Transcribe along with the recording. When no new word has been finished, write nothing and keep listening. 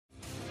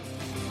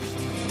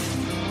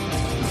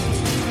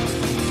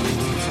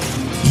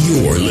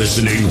You're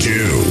listening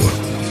to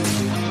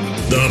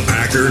the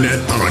Packernet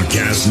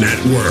Podcast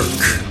Network.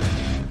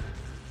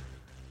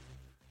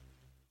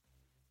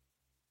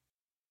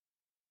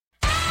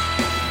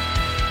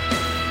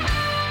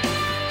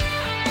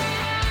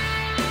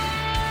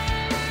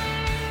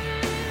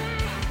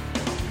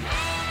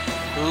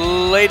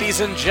 Ladies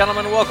and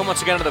gentlemen, welcome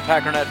once again to the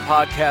Packernet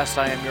Podcast.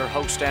 I am your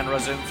host and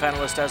resident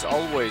panelist, as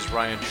always,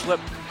 Ryan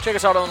Schlip. Check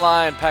us out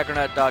online,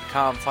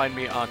 packernet.com. Find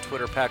me on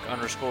Twitter,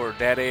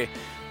 pack_daddy.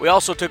 We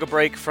also took a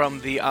break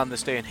from the On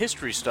This Day in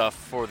History stuff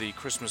for the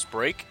Christmas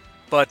break,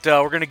 but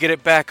we're going to get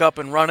it back up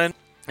and running.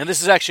 And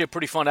this is actually a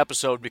pretty fun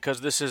episode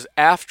because this is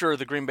after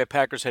the Green Bay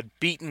Packers had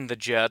beaten the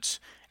Jets,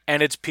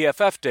 and it's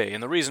PFF Day.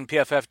 And the reason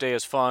PFF Day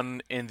is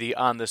fun in the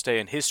On This Day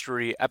in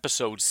History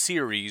episode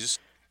series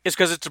is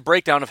because it's a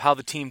breakdown of how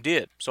the team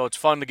did. So it's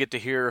fun to get to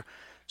hear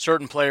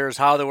certain players,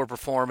 how they were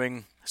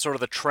performing, sort of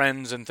the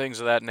trends and things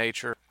of that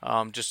nature,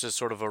 just as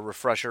sort of a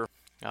refresher.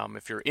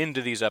 If you're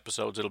into these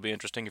episodes, it'll be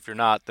interesting. If you're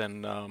not,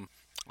 then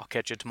I'll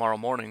catch you tomorrow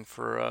morning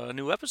for a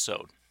new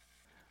episode.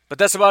 But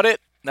that's about it.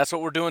 That's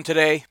what we're doing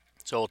today.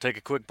 So we'll take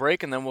a quick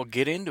break, and then we'll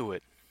get into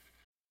it.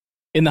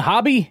 In the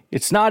hobby,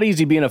 it's not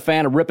easy being a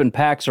fan of ripping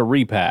packs or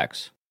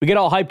repacks. We get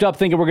all hyped up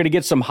thinking we're going to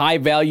get some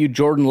high-value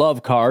Jordan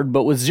Love card,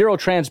 but with zero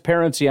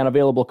transparency on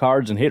available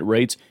cards and hit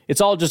rates, it's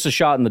all just a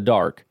shot in the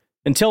dark.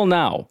 Until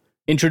now,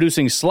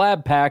 introducing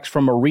slab packs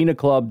from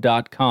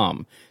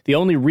arenaclub.com, the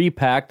only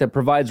repack that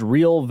provides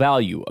real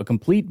value, a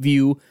complete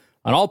view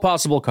on all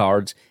possible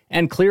cards,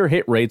 and clear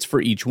hit rates for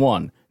each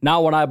one.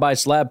 Now when I buy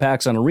slab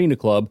packs on Arena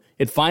Club,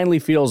 it finally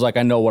feels like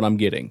I know what I'm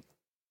getting.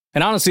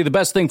 And honestly, the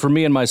best thing for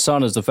me and my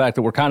son is the fact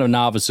that we're kind of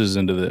novices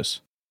into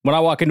this. When I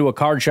walk into a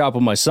card shop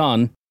with my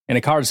son, and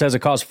a card says it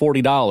costs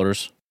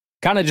 $40,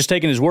 kind of just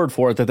taking his word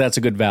for it that that's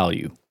a good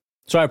value.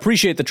 So I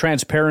appreciate the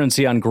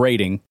transparency on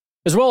grading,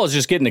 as well as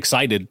just getting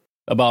excited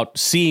about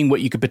seeing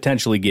what you could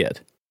potentially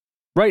get.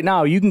 Right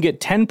now, you can get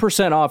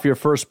 10% off your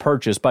first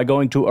purchase by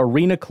going to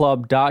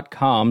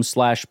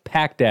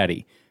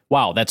arenaclub.com/packdaddy.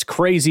 Wow, that's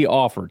crazy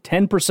offer.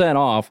 10%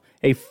 off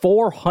a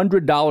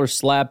 $400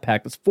 slab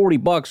pack. That's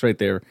 $40 right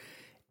there.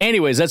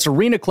 Anyways, that's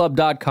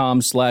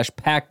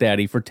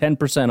arenaclub.com/packdaddy for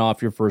 10%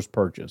 off your first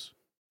purchase.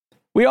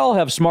 We all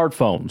have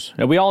smartphones,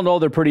 and we all know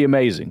they're pretty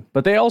amazing,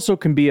 but they also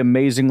can be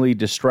amazingly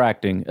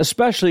distracting,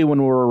 especially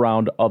when we're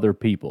around other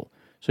people.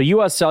 So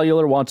US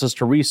Cellular wants us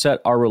to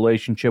reset our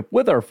relationship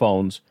with our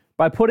phones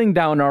by putting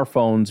down our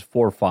phones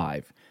for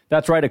 $5.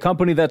 That's right, a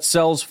company that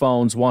sells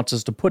phones wants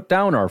us to put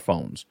down our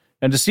phones.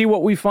 And to see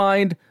what we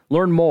find,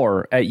 learn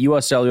more at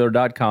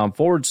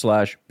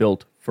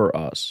uscellular.com/built for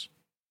us.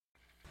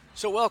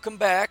 So welcome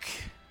back.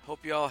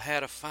 Hope you all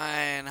had a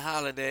fine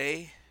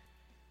holiday.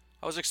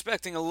 I was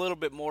expecting a little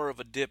bit more of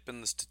a dip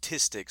in the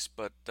statistics,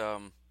 but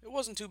it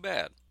wasn't too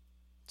bad.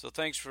 So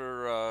thanks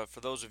for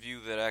those of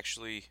you that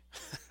actually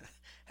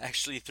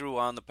threw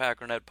on the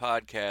Packernet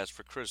Podcast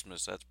for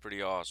Christmas. That's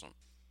pretty awesome.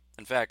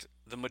 In fact,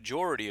 the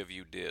majority of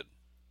you did.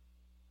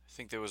 I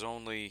think there was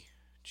only,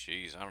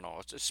 I don't know,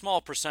 it's a small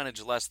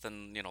percentage less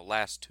than,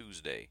 last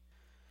Tuesday.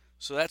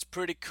 So that's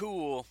pretty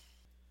cool.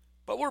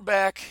 But we're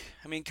back.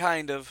 I mean,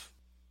 kind of.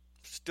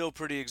 Still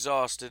pretty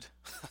exhausted.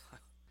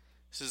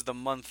 This is the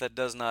month that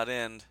does not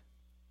end.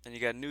 And you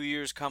got New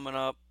Year's coming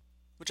up,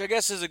 which I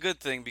guess is a good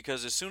thing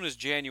because as soon as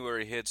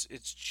January hits,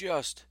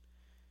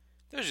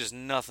 there's just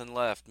nothing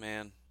left,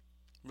 man.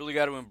 Really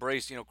got to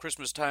embrace,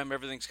 Christmas time,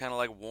 everything's kind of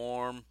like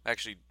warm.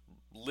 Actually,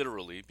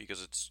 literally,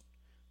 because it's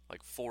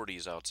like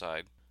 40s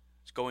outside.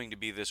 It's going to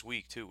be this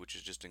week, too, which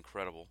is just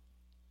incredible.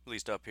 At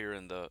least up here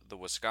in the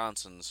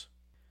Wisconsins.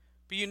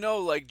 But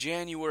like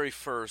January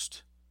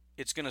 1st,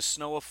 it's going to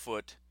snow a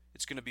foot.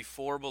 It's going to be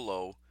 4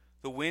 below.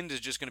 The wind is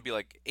just going to be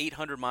like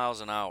 800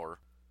 miles an hour.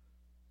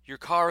 Your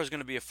car is going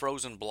to be a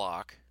frozen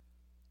block.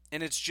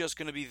 And it's just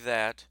going to be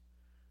that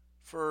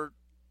for,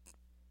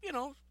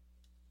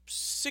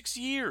 6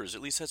 years.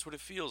 At least that's what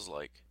it feels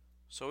like.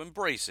 So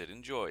embrace it.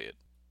 Enjoy it.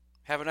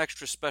 Have an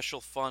extra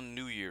special fun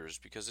New Year's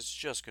because it's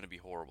just going to be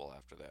horrible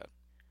after that.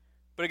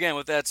 But again,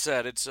 with that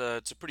said, it's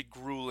a pretty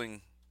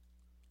grueling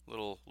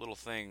little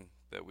thing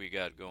that we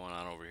got going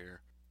on over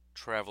here.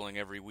 Traveling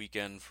every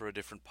weekend for a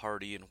different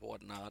party and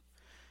whatnot.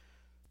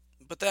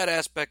 But that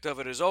aspect of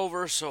it is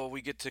over, so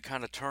we get to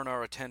kind of turn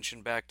our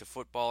attention back to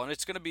football, and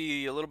it's going to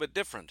be a little bit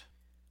different.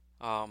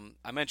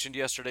 I mentioned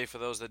yesterday, for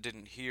those that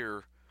didn't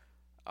hear,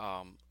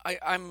 I'm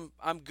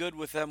good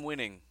with them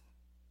winning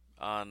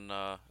on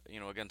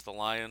against the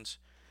Lions.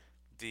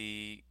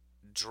 The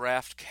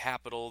draft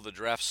capital, the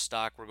draft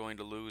stock we're going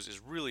to lose is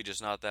really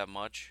just not that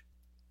much.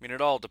 I mean,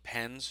 it all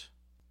depends.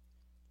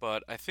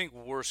 But I think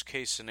worst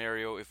case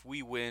scenario, if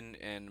we win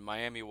and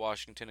Miami,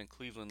 Washington, and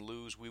Cleveland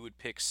lose, we would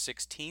pick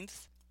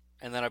 16th.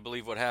 And then I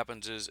believe what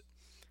happens is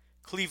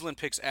Cleveland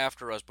picks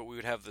after us, but we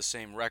would have the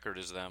same record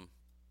as them,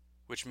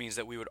 which means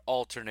that we would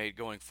alternate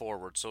going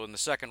forward. So in the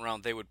second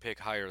round, they would pick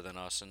higher than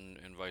us and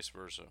vice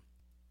versa.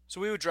 So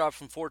we would drop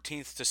from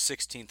 14th to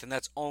 16th, and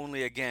that's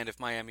only, again, if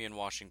Miami and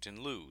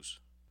Washington lose.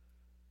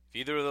 If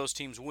either of those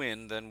teams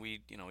win, then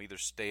we either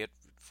stay at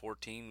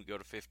 14, we go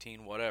to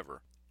 15,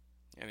 whatever.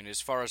 I mean,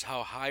 as far as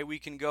how high we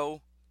can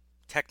go,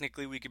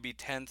 technically we could be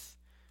 10th,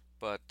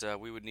 but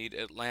we would need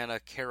Atlanta,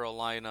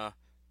 Carolina,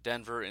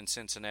 Denver, and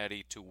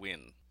Cincinnati to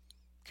win.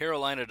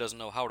 Carolina doesn't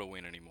know how to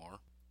win anymore.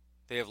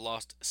 They have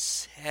lost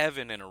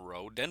 7 in a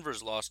row.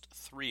 Denver's lost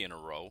 3 in a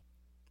row.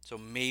 So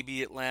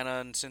maybe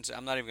Atlanta and Cincinnati.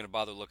 I'm not even going to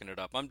bother looking it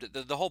up.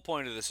 The whole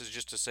point of this is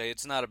just to say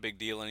it's not a big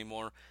deal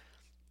anymore.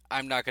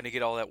 I'm not going to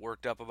get all that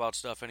worked up about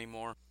stuff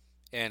anymore.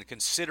 And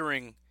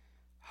considering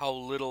how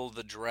little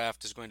the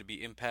draft is going to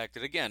be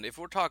impacted, again, if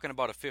we're talking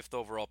about a 5th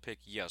overall pick,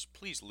 yes,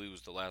 please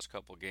lose the last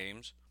couple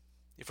games.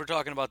 If we're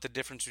talking about the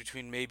difference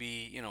between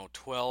maybe,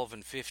 12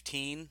 and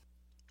 15,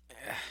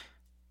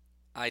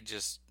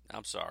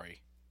 I'm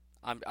sorry.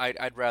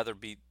 I'd rather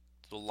beat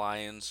the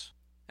Lions,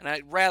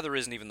 and rather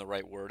isn't even the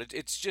right word.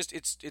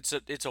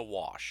 It's a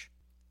wash.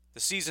 The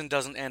season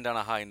doesn't end on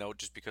a high note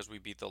just because we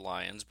beat the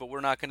Lions, but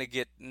we're not going to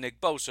get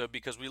Nick Bosa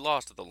because we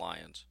lost to the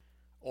Lions,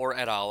 or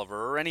Ed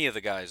Oliver, or any of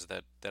the guys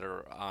that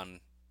are on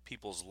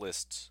people's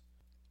lists.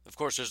 Of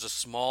course, there's a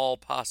small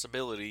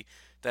possibility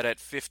that at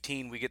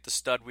 15 we get the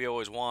stud we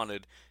always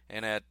wanted,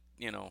 and at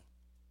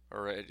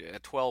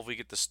 12 we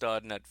get the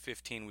stud, and at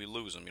 15 we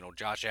lose him.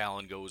 Josh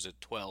Allen goes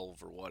at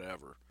 12 or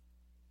whatever.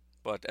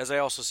 But as I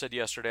also said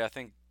yesterday, I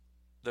think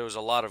there was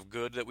a lot of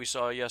good that we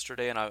saw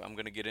yesterday, and I'm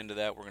going to get into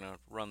that. We're going to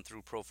run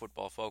through Pro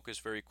Football Focus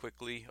very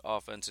quickly,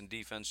 offense and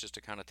defense, just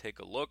to kind of take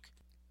a look.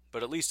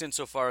 But at least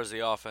insofar as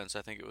the offense,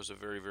 I think it was a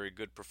very, very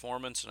good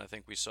performance, and I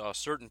think we saw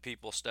certain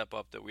people step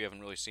up that we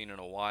haven't really seen in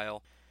a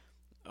while.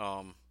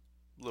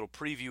 Little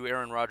preview,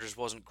 Aaron Rodgers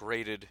wasn't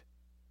graded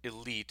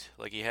elite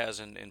like he has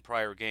in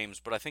prior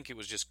games, but I think it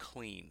was just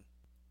clean.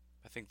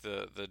 I think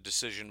the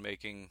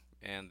decision-making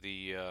and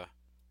the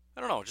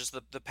just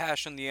the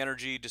passion, the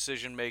energy,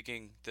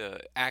 decision-making,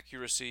 the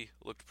accuracy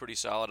looked pretty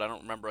solid. I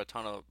don't remember a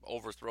ton of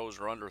overthrows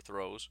or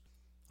underthrows,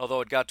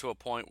 although it got to a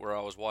point where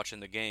I was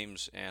watching the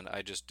games and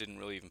I just didn't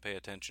really even pay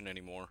attention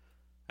anymore.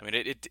 I mean,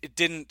 it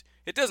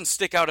doesn't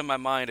stick out in my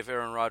mind if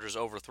Aaron Rodgers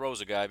overthrows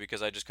a guy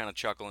because I just kind of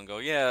chuckle and go,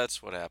 yeah,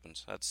 that's what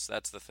happens.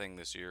 That's the thing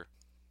this year.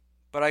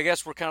 But I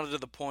guess we're kind of to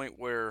the point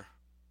where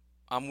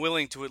I'm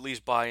willing to at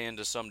least buy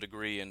into some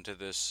degree into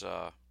this,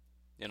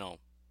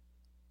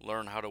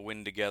 learn how to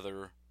win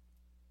together,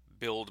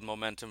 build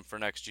momentum for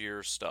next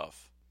year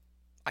stuff.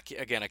 I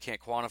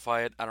can't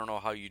quantify it. I don't know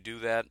how you do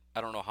that.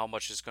 I don't know how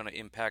much it's going to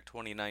impact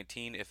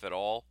 2019, if at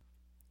all.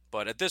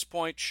 But at this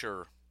point,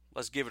 sure,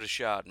 let's give it a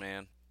shot,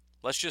 man.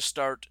 Let's just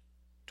start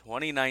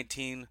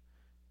 2019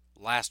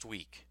 last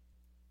week.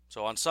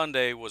 So on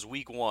Sunday was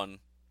week 1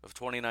 of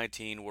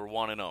 2019. We're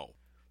 1-0.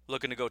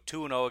 Looking to go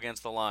 2-0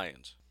 against the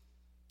Lions.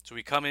 So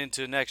we come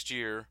into next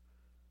year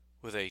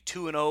with a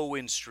 2-0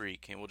 win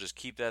streak, and we'll just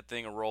keep that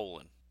thing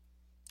rolling.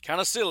 Kind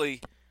of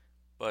silly,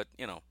 but,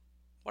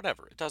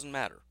 whatever. It doesn't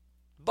matter.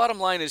 Bottom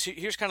line is,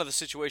 here's kind of the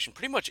situation.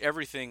 Pretty much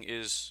everything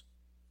is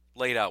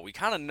laid out. We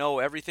kind of know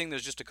everything.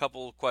 There's just a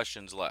couple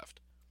questions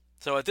left.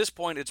 So at this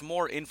point, it's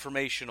more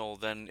informational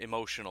than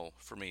emotional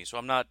for me. So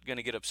I'm not going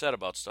to get upset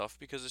about stuff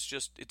because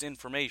it's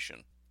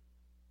information.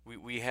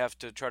 We have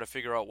to try to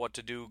figure out what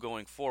to do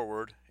going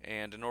forward,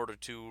 and in order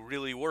to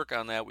really work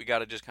on that, we got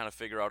to just kind of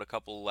figure out a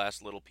couple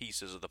last little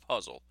pieces of the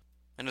puzzle.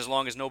 And as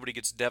long as nobody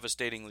gets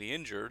devastatingly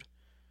injured,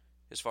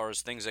 as far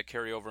as things that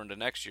carry over into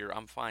next year,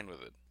 I'm fine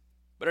with it.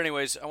 But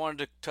anyways, I wanted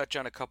to touch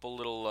on a couple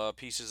little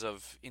pieces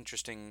of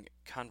interesting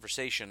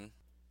conversation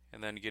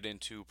and then get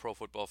into Pro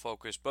Football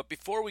Focus. But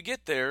before we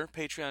get there,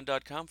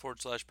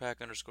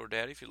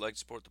 patreon.com/pack_daddy if you'd like to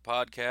support the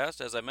podcast.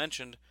 As I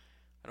mentioned,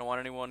 I don't want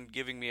anyone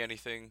giving me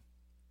anything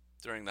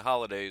during the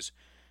holidays,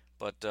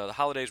 but the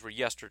holidays were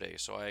yesterday,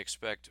 so I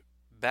expect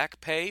back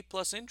pay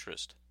plus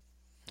interest.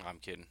 I'm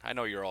kidding. I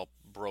know you're all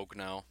broke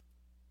now.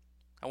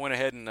 I went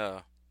ahead and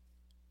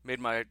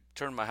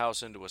turned my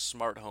house into a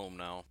smart home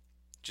now.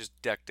 Just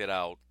decked it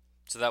out.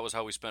 So that was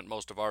how we spent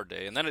most of our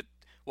day. And then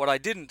what I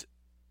didn't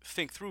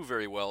think through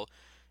very well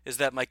is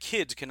that my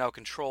kids can now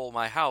control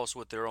my house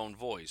with their own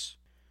voice.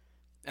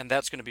 And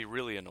that's going to be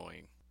really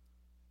annoying.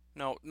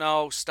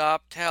 No,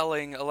 stop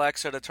telling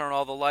Alexa to turn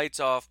all the lights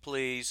off,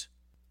 please.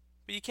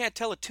 But you can't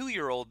tell a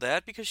 2-year-old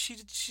that because she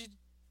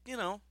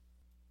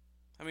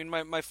I mean,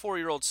 my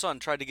 4-year-old son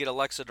tried to get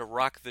Alexa to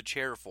rock the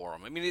chair for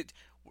him. I mean,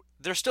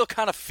 they're still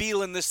kind of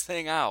feeling this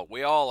thing out.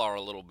 We all are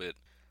a little bit.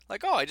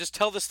 Like, I just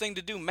tell this thing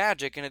to do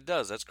magic and it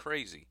does. That's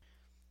crazy.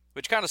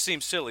 Which kind of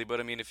seems silly, but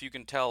I mean, if you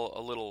can tell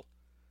a little,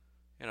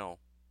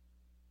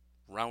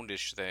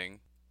 roundish thing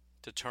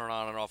to turn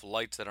on and off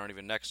lights that aren't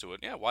even next to it,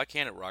 yeah, why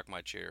can't it rock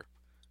my chair?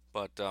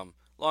 But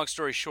long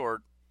story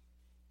short,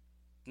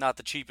 not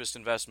the cheapest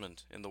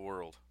investment in the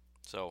world.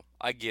 So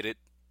I get it.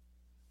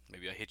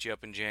 Maybe I hit you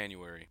up in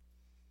January.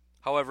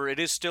 However, it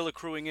is still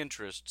accruing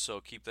interest,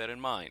 so keep that in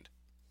mind.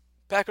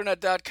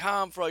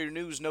 Packernet.com for all your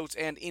news, notes,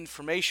 and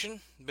information.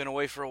 Been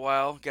away for a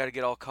while. Got to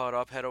get all caught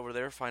up. Head over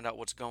there, find out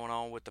what's going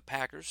on with the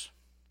Packers.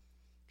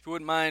 If you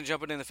wouldn't mind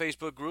jumping in the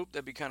Facebook group,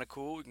 that'd be kind of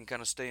cool. We can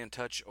kind of stay in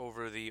touch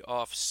over the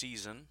off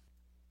season.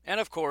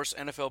 And of course,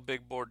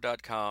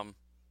 NFLBigBoard.com,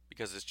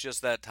 because it's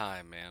just that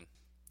time, man.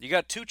 You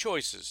got 2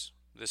 choices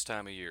this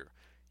time of year.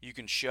 You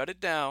can shut it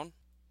down,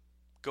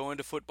 go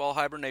into football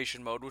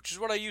hibernation mode, which is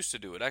what I used to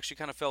do. It actually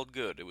kind of felt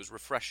good. It was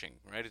refreshing,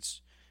 right?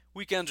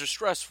 Weekends are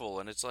stressful,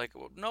 and it's like,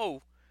 well,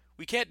 no,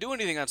 we can't do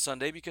anything on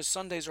Sunday because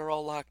Sundays are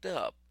all locked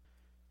up.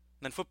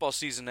 And then football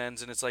season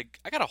ends, and it's like,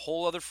 I got a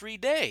whole other free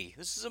day.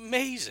 This is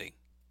amazing.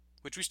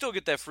 Which we still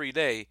get that free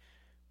day,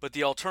 but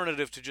the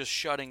alternative to just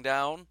shutting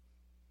down,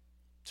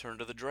 turn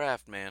to the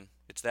draft, man.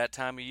 It's that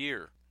time of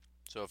year.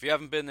 So if you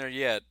haven't been there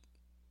yet,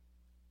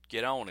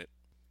 get on it.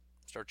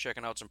 Start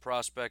checking out some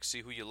prospects,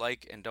 see who you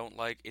like and don't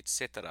like,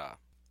 etc.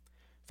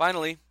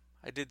 Finally,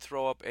 I did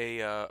throw up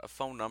a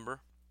phone number.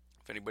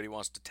 If anybody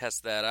wants to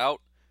test that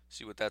out,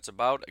 see what that's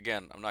about.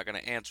 Again, I'm not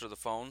going to answer the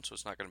phone, so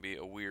it's not going to be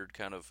a weird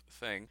kind of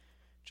thing.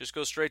 Just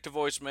go straight to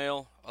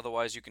voicemail.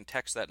 Otherwise, you can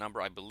text that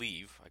number, I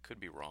believe. I could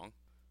be wrong.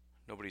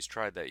 Nobody's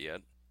tried that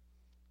yet.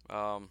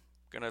 Going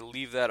to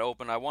leave that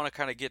open. I want to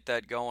kind of get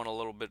that going a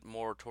little bit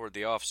more toward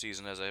the off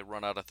season as I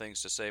run out of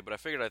things to say, but I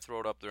figured I'd throw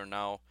it up there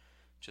now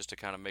just to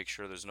kind of make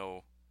sure there's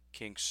no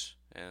kinks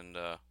and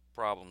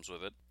problems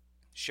with it.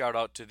 Shout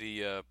out to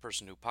the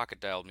person who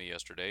pocket dialed me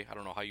yesterday. I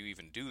don't know how you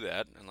even do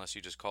that unless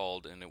you just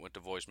called and it went to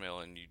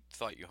voicemail and you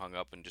thought you hung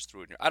up and just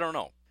threw it in your... I don't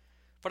know.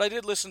 But I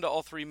did listen to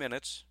all 3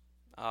 minutes.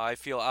 I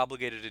feel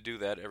obligated to do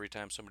that every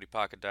time somebody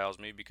pocket dials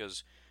me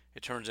because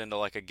it turns into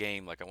like a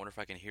game. Like, I wonder if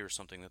I can hear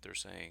something that they're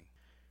saying.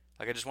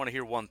 Like, I just want to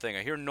hear one thing.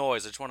 I hear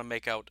noise. I just want to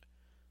make out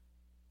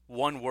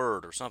one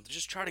word or something.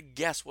 Just try to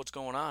guess what's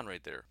going on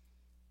right there.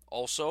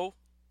 Also,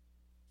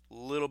 a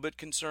little bit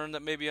concerned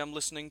that maybe I'm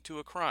listening to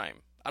a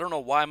crime. I don't know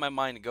why my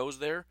mind goes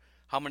there,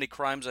 how many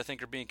crimes I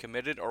think are being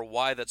committed, or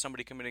why that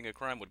somebody committing a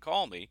crime would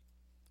call me.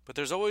 But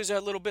there's always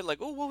that little bit like,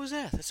 oh, what was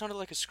that? That sounded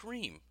like a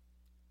scream.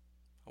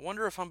 I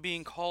wonder if I'm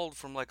being called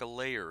from like a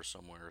lair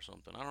somewhere or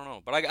something. I don't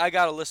know. But I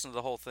got to listen to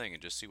the whole thing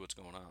and just see what's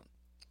going on.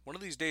 One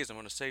of these days I'm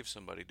going to save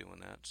somebody doing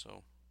that,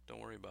 so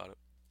don't worry about it.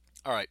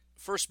 All right,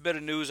 first bit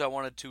of news I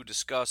wanted to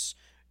discuss.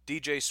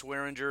 DJ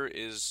Swearinger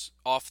is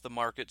off the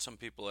market. Some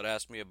people had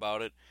asked me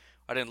about it.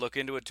 I didn't look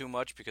into it too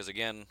much because,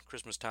 again,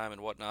 Christmas time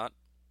and whatnot.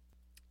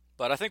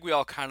 But I think we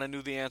all kind of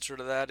knew the answer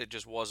to that. It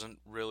just wasn't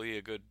really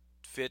a good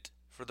fit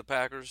for the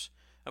Packers.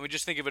 I mean,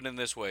 just think of it in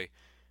this way.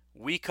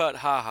 We cut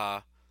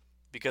HaHa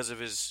because of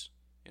his,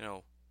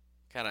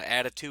 kind of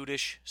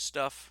attitude-ish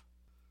stuff.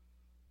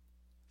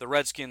 The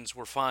Redskins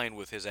were fine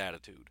with his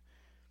attitude.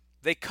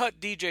 They cut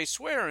DJ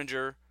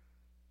Swearinger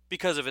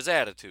because of his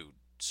attitude.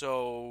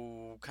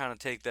 So kind of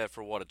take that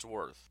for what it's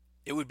worth.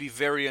 It would be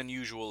very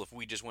unusual if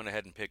we just went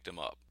ahead and picked him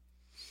up.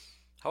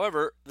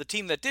 However, the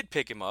team that did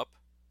pick him up,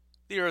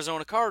 the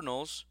Arizona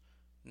Cardinals,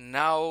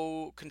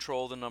 now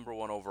control the number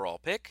 1 overall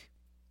pick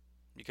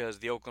because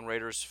the Oakland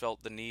Raiders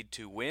felt the need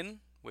to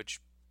win,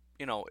 which,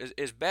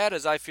 as bad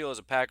as I feel as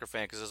a Packer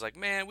fan, because it's like,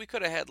 man, we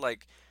could have had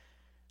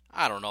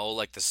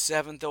the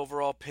 7th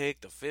overall pick,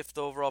 the 5th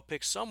overall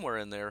pick, somewhere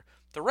in there.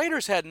 The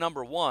Raiders had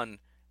number 1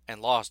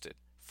 and lost it.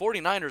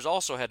 49ers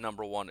also had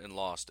number 1 and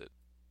lost it.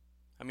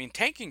 I mean,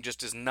 tanking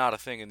just is not a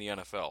thing in the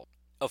NFL.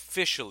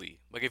 Officially.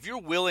 Like, if you're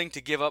willing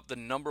to give up the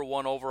number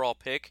 1 overall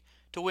pick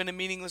to win a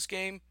meaningless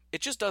game,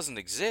 it just doesn't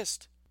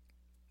exist.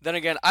 Then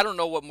again, I don't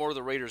know what more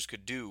the Raiders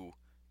could do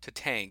to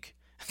tank.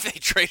 They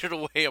traded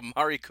away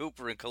Amari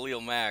Cooper and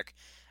Khalil Mack.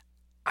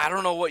 I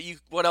don't know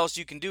what else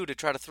you can do to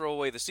try to throw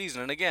away the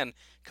season. And again,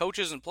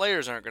 coaches and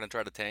players aren't going to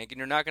try to tank, and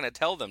you're not going to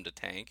tell them to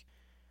tank.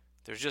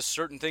 There's just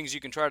certain things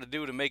you can try to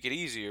do to make it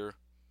easier.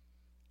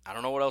 I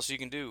don't know what else you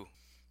can do.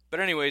 But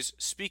anyways,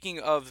 speaking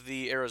of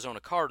the Arizona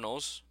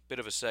Cardinals, bit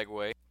of a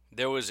segue,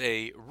 there was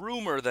a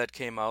rumor that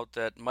came out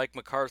that Mike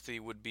McCarthy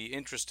would be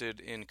interested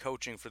in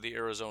coaching for the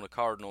Arizona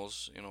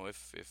Cardinals,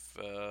 if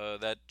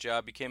that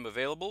job became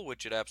available,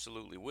 which it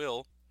absolutely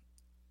will.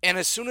 And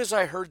as soon as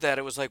I heard that,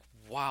 it was like,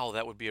 wow,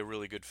 that would be a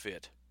really good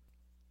fit.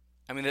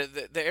 I mean,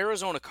 the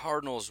Arizona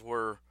Cardinals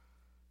were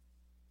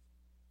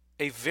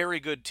a very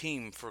good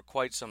team for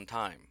quite some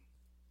time.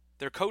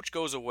 Their coach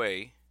goes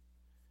away.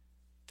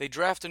 They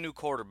draft a new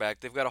quarterback.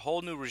 They've got a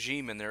whole new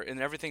regime in there,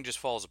 and everything just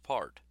falls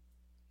apart.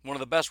 One of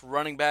the best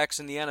running backs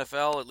in the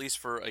NFL, at least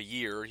for a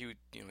year. He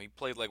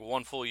played like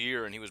 1 full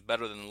year, and he was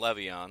better than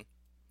Le'Veon.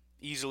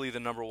 Easily the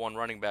number 1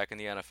 running back in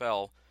the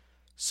NFL.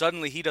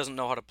 Suddenly he doesn't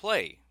know how to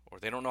play, or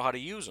they don't know how to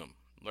use him.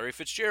 Larry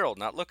Fitzgerald,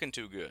 not looking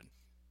too good.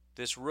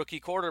 This rookie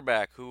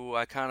quarterback, who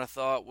I kind of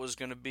thought was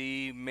going to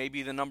be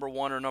maybe the number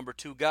 1 or number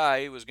 2 guy,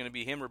 it was going to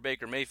be him or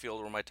Baker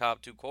Mayfield were my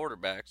top 2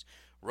 quarterbacks.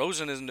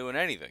 Rosen isn't doing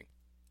anything.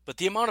 But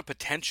the amount of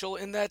potential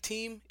in that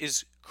team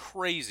is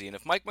crazy. And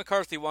if Mike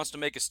McCarthy wants to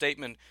make a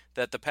statement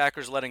that the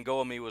Packers letting go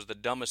of me was the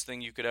dumbest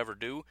thing you could ever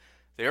do,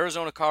 the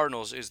Arizona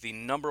Cardinals is the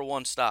number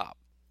 1 stop.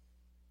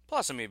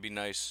 Plus, I mean, it'd be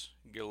nice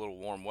to get a little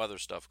warm weather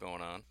stuff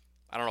going on.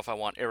 I don't know if I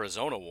want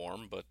Arizona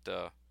warm,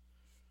 but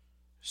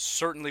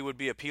certainly would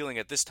be appealing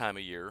at this time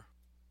of year.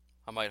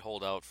 I might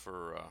hold out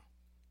for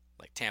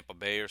like Tampa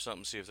Bay or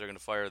something, see if they're going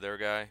to fire their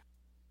guy.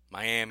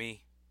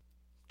 Miami,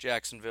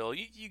 Jacksonville,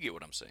 you get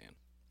what I'm saying.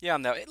 Yeah,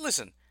 I'm now.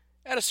 Listen,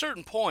 at a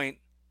certain point,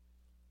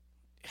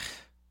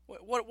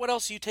 what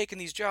else are you taking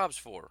these jobs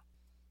for?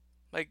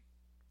 Like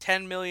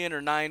 $10 million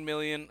or $9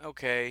 million?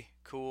 Okay,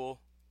 cool.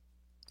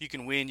 You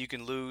can win, you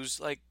can lose.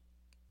 Like,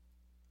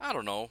 I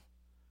don't know.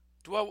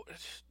 Do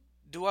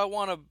I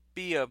want to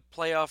be a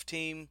playoff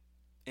team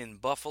in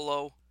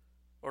Buffalo,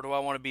 or do I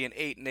want to be an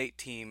 8-8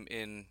 team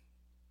in?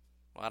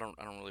 Well, I don't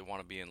really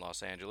want to be in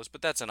Los Angeles,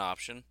 but that's an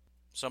option.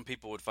 Some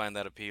people would find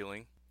that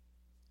appealing.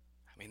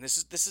 I mean, this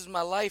is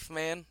my life,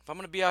 man. If I'm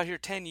going to be out here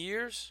 10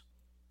 years,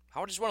 I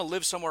would just want to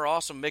live somewhere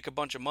awesome, make a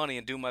bunch of money,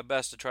 and do my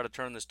best to try to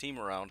turn this team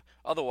around.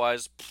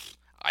 Otherwise,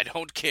 I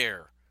don't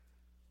care.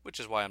 Which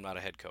is why I'm not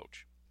a head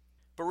coach.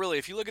 But really,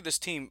 if you look at this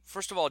team,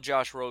 first of all,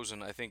 Josh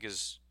Rosen, I think,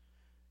 is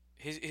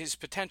his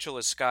potential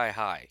is sky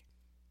high.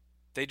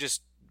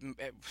 It's an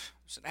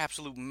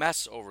absolute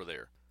mess over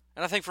there.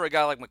 And I think for a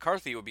guy like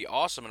McCarthy, it would be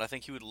awesome, and I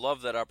think he would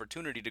love that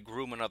opportunity to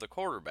groom another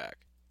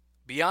quarterback.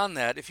 Beyond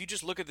that, if you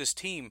just look at this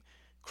team,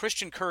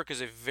 Christian Kirk is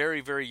a very,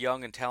 very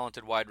young and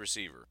talented wide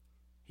receiver.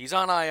 He's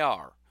on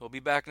IR. He'll be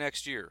back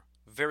next year.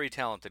 Very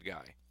talented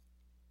guy.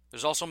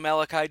 There's also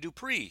Malachi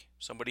Dupree,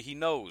 somebody he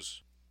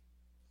knows.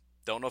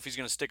 Don't know if he's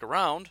going to stick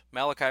around.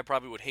 Malachi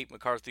probably would hate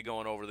McCarthy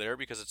going over there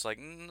because it's like,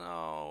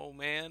 no,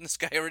 man, this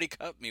guy already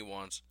cut me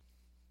once.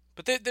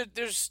 But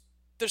there's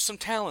some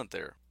talent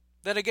there.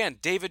 Then again,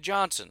 David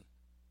Johnson.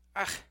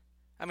 I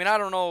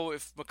don't know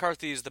if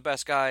McCarthy is the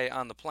best guy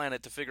on the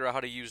planet to figure out how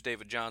to use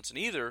David Johnson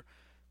either,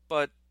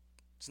 but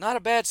it's not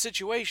a bad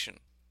situation.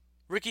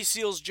 Ricky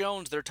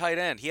Seals-Jones, their tight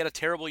end, he had a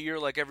terrible year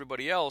like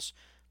everybody else,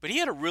 but he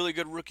had a really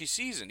good rookie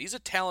season. He's a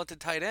talented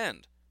tight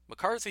end.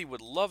 McCarthy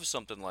would love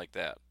something like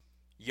that.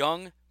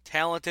 Young,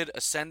 talented,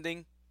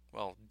 ascending,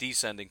 well,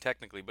 descending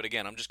technically, but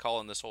again, I'm just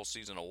calling this whole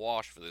season a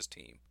wash for this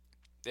team.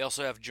 They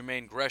also have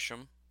Jermaine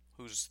Gresham,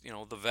 who's,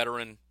 the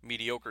veteran,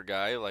 mediocre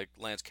guy like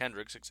Lance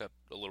Kendricks, except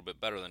a little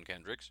bit better than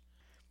Kendricks.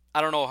 I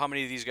don't know how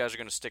many of these guys are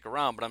going to stick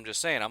around, but I'm just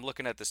saying, I'm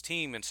looking at this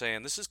team and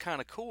saying, this is kind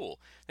of cool.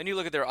 Then you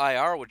look at their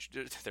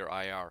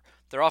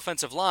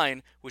offensive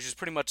line, which is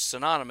pretty much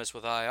synonymous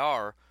with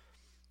IR.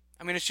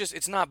 I mean,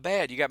 it's not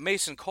bad. You got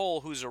Mason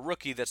Cole, who's a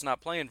rookie that's not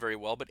playing very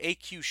well, but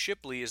A.Q.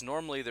 Shipley is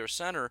normally their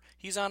center.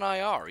 He's on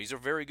IR. He's a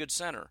very good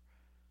center.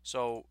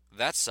 So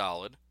that's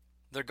solid.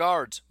 Their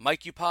guards,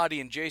 Mike Iupati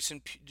and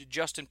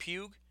Justin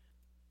Pugh,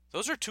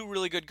 those are two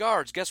really good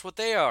guards. Guess what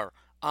they are?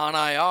 On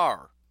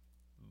IR.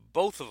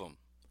 Both of them.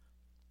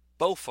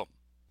 Both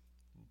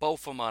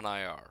of them on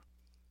IR.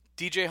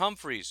 DJ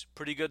Humphries,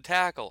 pretty good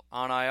tackle,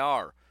 on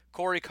IR.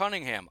 Corey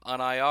Cunningham, on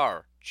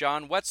IR.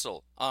 John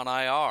Wetzel, on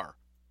IR.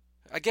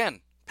 Again,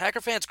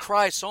 Packer fans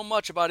cry so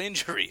much about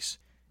injuries,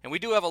 and we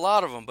do have a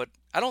lot of them, but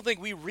I don't think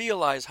we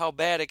realize how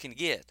bad it can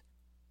get.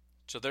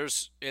 So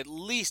there's at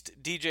least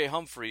DJ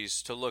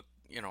Humphries to look,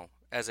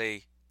 as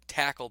a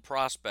tackle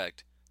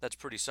prospect. That's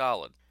pretty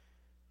solid.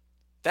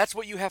 That's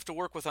what you have to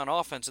work with on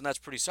offense, and that's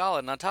pretty solid.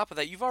 And on top of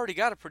that, you've already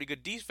got a pretty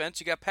good defense.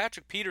 You got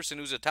Patrick Peterson,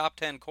 who's a top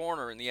 10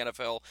 corner in the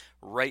NFL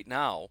right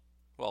now.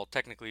 Well,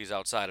 technically he's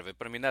outside of it,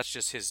 but that's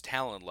just his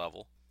talent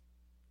level.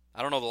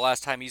 I don't know the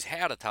last time he's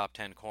had a top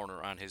 10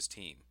 corner on his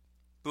team.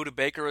 Budda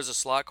Baker as a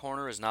slot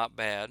corner is not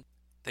bad.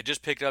 They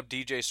just picked up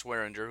DJ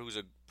Swearinger, who's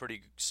a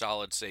pretty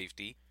solid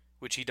safety,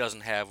 which he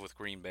doesn't have with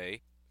Green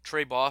Bay.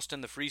 Trey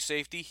Boston, the free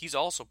safety, he's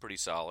also pretty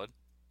solid.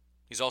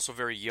 He's also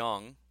very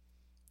young.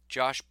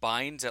 Josh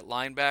Bynes at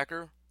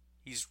linebacker,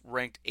 he's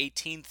ranked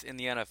 18th in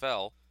the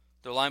NFL.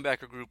 Their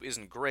linebacker group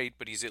isn't great,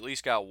 but he's at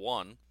least got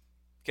one.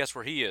 Guess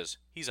where he is?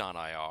 He's on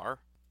IR.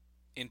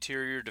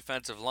 Interior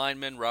defensive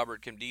linemen,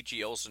 Robert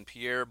Kimdichie, Olsen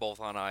Pierre, both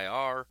on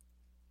IR.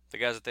 The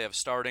guys that they have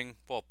starting,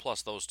 well,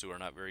 plus those two are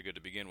not very good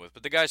to begin with,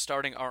 but the guys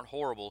starting aren't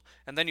horrible.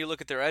 And then you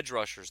look at their edge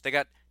rushers. They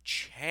got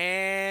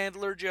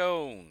Chandler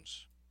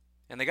Jones.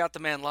 And they got the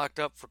man locked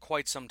up for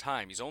quite some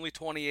time. He's only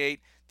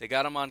 28. They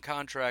got him on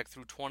contract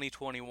through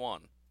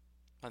 2021.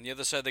 On the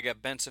other side, they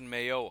got Benson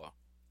Mayowa.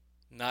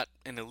 Not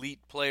an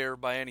elite player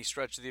by any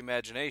stretch of the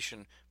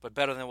imagination, but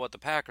better than what the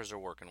Packers are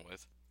working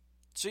with.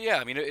 So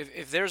yeah,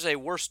 if there's a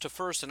worst to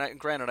first, and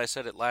granted I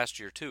said it last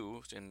year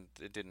too, and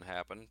it didn't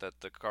happen, that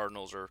the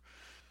Cardinals are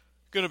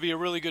going to be a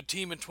really good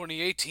team in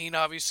 2018.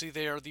 Obviously,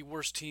 they are the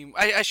worst team.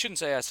 I shouldn't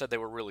say I said they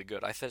were really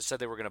good. I said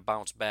they were going to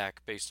bounce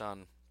back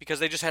because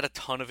they just had a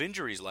ton of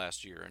injuries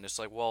last year, and it's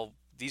like, well,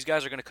 these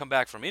guys are going to come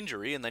back from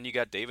injury, and then you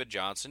got David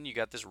Johnson, you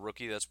got this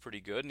rookie that's pretty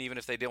good, and even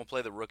if they don't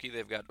play the rookie,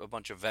 they've got a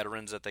bunch of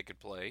veterans that they could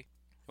play.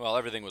 Well,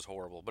 everything was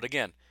horrible. But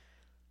again,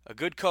 a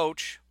good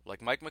coach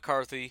like Mike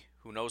McCarthy,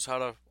 who knows how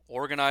to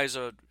organize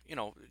I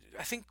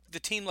think the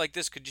team like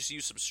this could just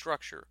use some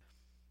structure.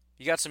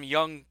 You got some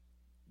young,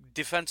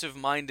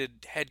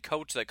 defensive-minded head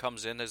coach that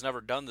comes in, has never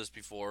done this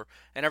before,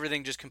 and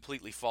everything just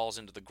completely falls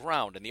into the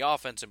ground. And the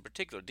offense in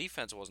particular,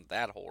 defense wasn't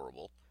that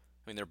horrible.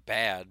 They're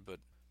bad, but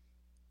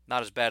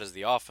not as bad as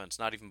the offense,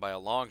 not even by a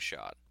long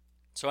shot.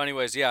 So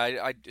anyways, yeah,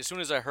 I as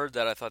soon as I heard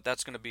that, I thought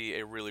that's going to be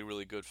a really,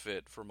 really good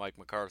fit for Mike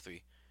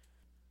McCarthy.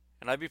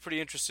 And I'd be pretty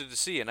interested to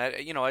see. And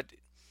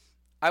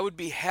I would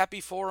be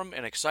happy for him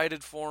and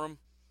excited for him.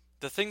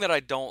 The thing that I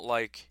don't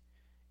like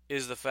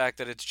is the fact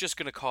that it's just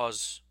going to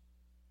cause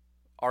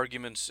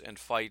arguments and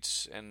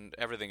fights and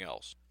everything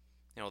else.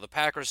 The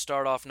Packers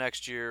start off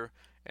next year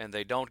and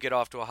they don't get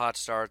off to a hot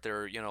start.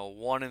 They're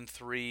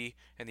 1-3,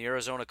 and the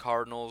Arizona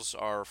Cardinals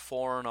are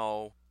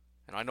 4-0.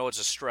 And I know it's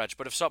a stretch,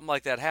 but if something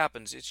like that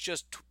happens, it's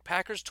just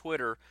Packers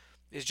Twitter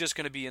is just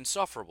going to be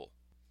insufferable.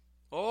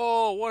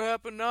 Oh, what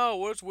happened now?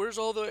 Where's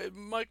all the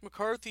Mike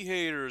McCarthy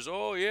haters?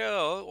 Oh, yeah.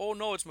 Oh,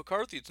 no, it's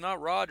McCarthy. It's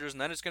not Rodgers.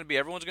 And then it's going to be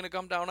everyone's going to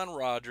come down on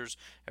Rodgers.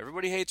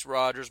 Everybody hates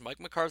Rodgers.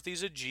 Mike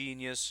McCarthy's a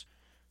genius.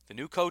 The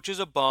new coach is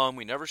a bum.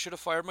 We never should have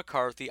fired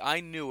McCarthy. I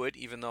knew it,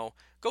 even though...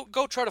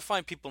 Go try to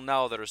find people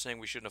now that are saying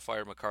we shouldn't have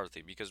fired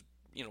McCarthy because,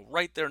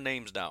 write their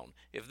names down.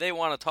 If they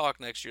want to talk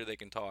next year, they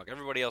can talk.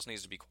 Everybody else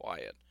needs to be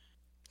quiet.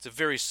 It's a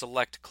very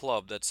select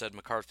club that said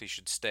McCarthy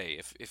should stay,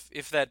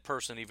 if that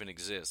person even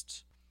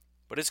exists.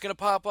 But it's going to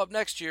pop up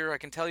next year, I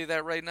can tell you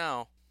that right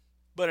now.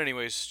 But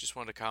anyways, just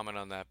wanted to comment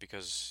on that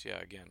because, yeah,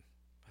 again,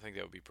 I think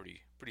that would be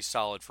pretty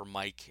solid for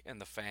Mike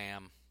and the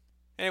fam.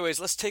 Anyways,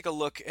 let's take a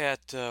look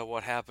at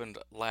what happened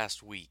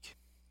last week.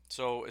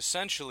 So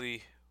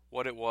essentially,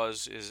 what it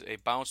was is a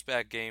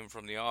bounce-back game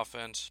from the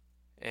offense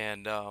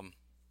and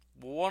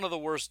one of the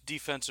worst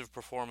defensive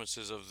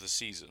performances of the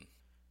season.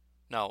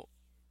 Now,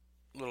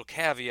 little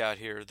caveat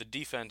here, the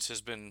defense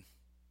has been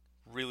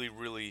really,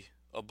 really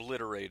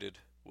obliterated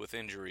with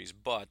injuries,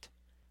 but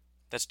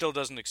that still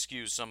doesn't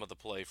excuse some of the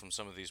play from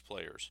some of these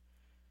players.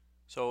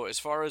 So as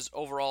far as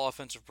overall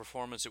offensive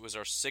performance, it was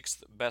our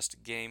 6th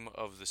best game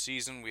of the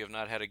season. We have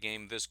not had a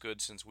game this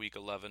good since Week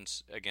 11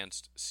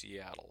 against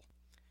Seattle.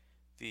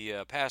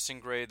 The passing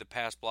grade, the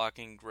pass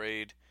blocking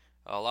grade,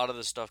 a lot of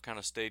this stuff kind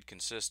of stayed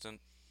consistent.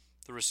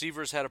 The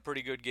receivers had a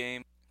pretty good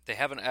game. They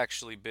haven't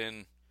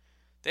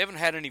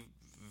had any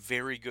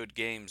very good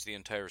games the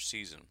entire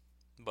season,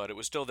 but it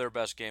was still their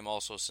best game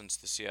also since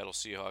the Seattle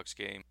Seahawks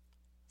game.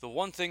 The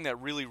one thing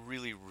that really,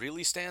 really,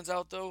 really stands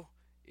out, though,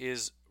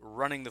 is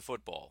running the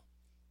football.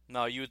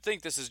 Now, you would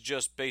think this is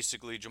just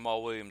basically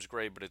Jamal Williams'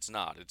 grade, but it's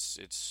not.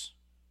 It's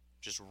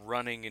just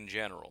running in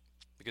general.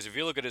 Because if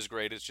you look at his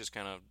grade, it's just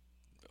kind of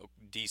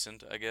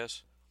decent, I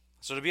guess.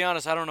 So to be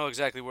honest, I don't know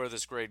exactly where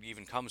this grade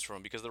even comes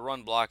from, because the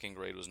run blocking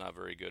grade was not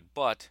very good.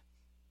 But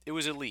it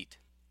was elite.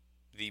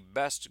 The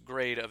best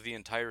grade of the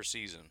entire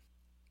season.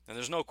 And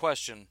there's no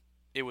question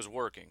it was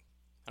working.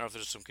 I don't know if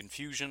there's some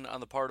confusion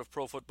on the part of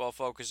Pro Football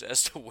Focus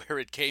as to where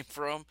it came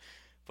from,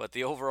 but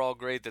the overall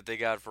grade that they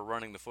got for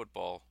running the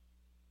football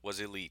was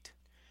elite.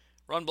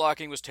 Run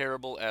blocking was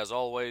terrible, as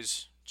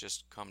always.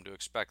 Just come to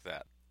expect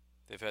that.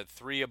 They've had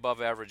 3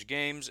 above-average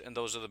games, and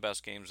those are the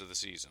best games of the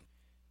season.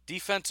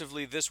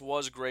 Defensively, this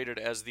was graded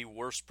as the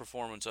worst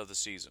performance of the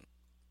season.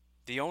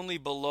 The only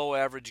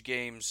below-average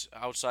games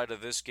outside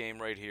of this game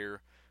right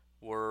here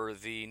were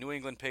the New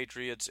England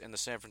Patriots and the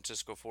San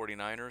Francisco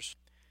 49ers.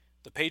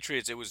 The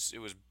Patriots, it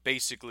was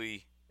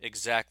basically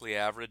exactly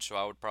average, so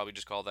I would probably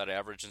just call that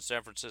average. And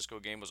San Francisco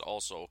game was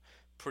also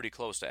pretty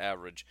close to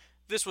average.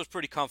 This was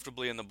pretty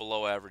comfortably in the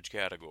below average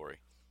category.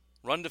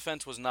 Run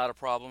defense was not a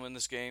problem in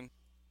this game.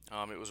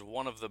 It was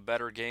one of the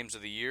better games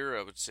of the year.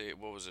 I would say,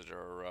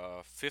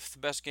 our 5th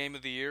best game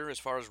of the year as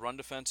far as run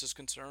defense is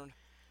concerned.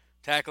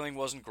 Tackling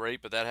wasn't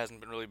great, but that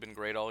hasn't really been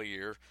great all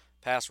year.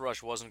 Pass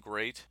rush wasn't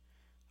great.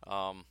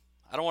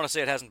 I don't want to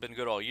say it hasn't been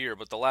good all year,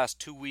 but the last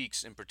 2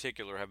 weeks in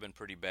particular have been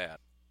pretty bad.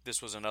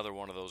 This was another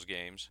one of those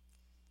games.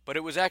 But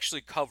it was actually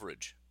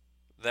coverage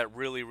that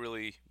really,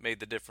 really made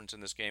the difference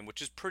in this game,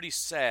 which is pretty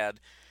sad.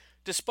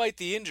 Despite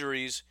the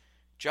injuries,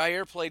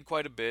 Jair played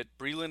quite a bit.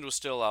 Breeland was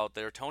still out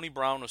there. Tony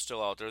Brown was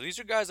still out there. These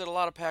are guys that a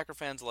lot of Packer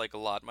fans like a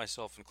lot,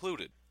 myself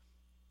included.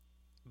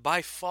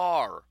 By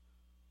far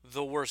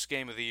the worst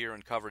game of the year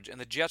in coverage, and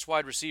the Jets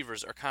wide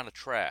receivers are kind of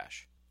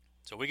trash.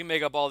 So we can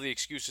make up all the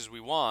excuses we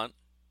want.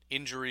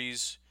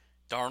 Injuries,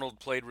 Darnold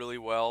played really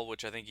well,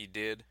 which I think he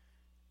did.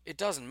 It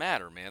doesn't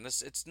matter, man.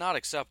 It's not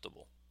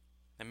acceptable.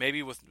 And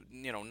maybe with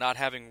not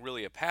having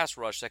really a pass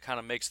rush, that kind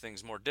of makes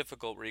things more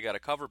difficult where you got to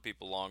cover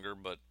people longer.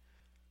 But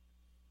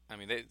I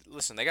mean,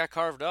 they got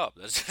carved up.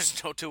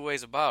 There's no two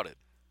ways about it.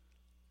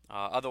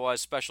 Otherwise,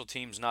 special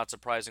teams, not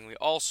surprisingly,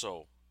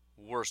 also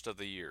worst of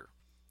the year.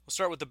 We'll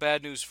start with the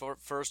bad news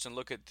first and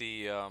look at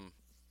the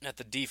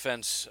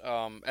defense.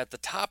 At the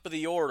top of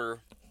the order,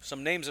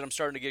 some names that I'm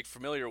starting to get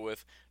familiar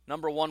with.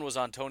 Number 1 was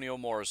Antonio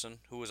Morrison,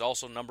 who was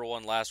also number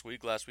 1 last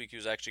week. Last week he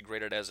was actually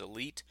graded as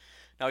elite.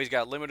 Now he's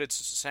got limited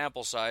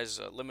sample size,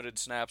 limited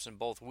snaps in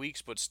both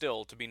weeks, but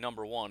still, to be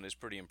number 1 is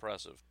pretty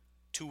impressive.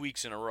 2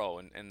 weeks in a row,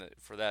 and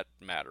for that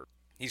matter.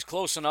 He's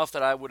close enough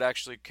that I would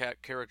actually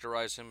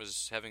characterize him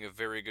as having a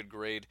very good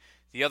grade.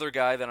 The other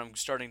guy that I'm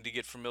starting to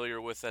get familiar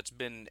with that's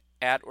been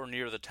at or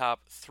near the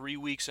top 3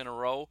 weeks in a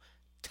row,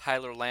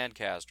 Tyler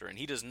Lancaster, and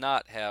he does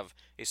not have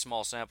a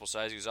small sample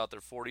size. He was out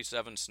there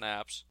 47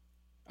 snaps.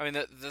 I mean,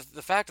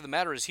 the fact of the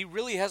matter is he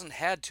really hasn't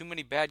had too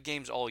many bad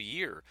games all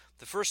year.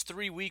 The first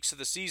 3 weeks of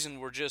the season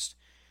were just,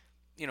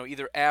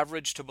 either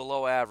average to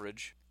below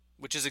average,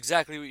 which is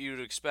exactly what you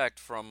would expect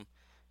from,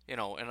 an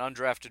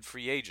undrafted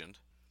free agent.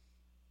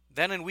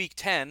 Then in week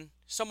 10,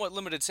 somewhat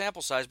limited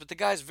sample size, but the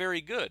guy's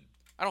very good.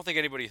 I don't think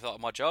anybody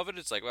thought much of it.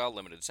 It's like, well,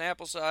 limited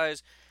sample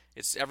size.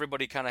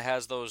 Everybody kind of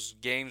has those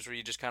games where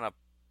you just kind of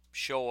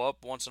show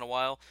up once in a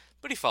while.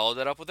 But he followed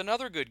that up with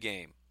another good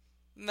game.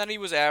 And then he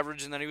was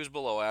average, and then he was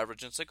below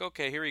average. And it's like,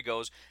 okay, here he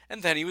goes.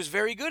 And then he was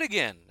very good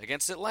again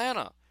against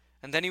Atlanta.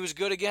 And then he was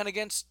good again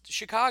against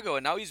Chicago,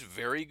 and now he's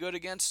very good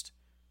against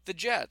the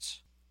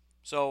Jets.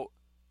 So,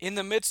 in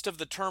the midst of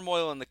the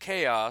turmoil and the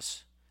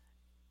chaos,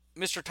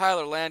 Mr.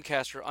 Tyler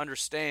Lancaster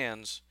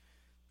understands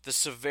the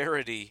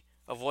severity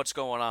of what's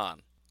going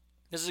on.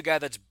 This is a guy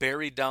that's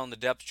buried down the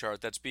depth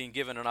chart that's being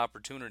given an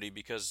opportunity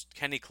because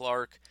Kenny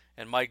Clark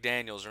and Mike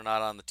Daniels are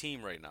not on the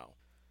team right now.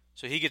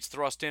 So he gets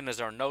thrust in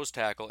as our nose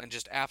tackle and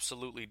just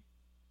absolutely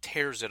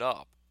tears it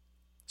up.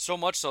 So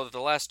much so that the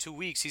last 2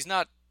 weeks he's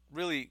not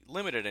really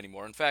limited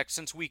anymore. In fact,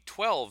 since week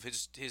 12,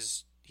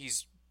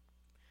 he's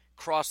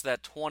crossed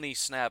that 20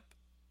 snap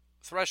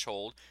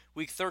threshold.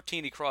 Week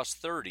 13 he crossed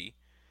 30,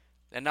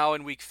 and now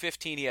in week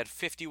 15 he had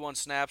 51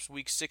 snaps.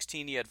 Week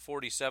 16 he had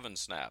 47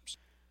 snaps.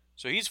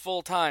 So he's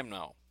full-time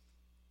now.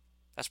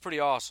 That's pretty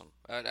awesome.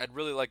 I'd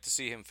really like to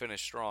see him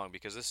finish strong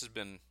because this has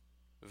been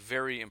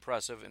very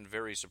impressive and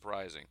very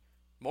surprising.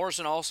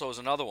 Morrison also is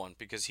another one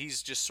because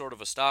he's just sort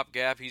of a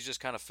stopgap. He's just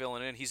kind of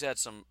filling in. He's had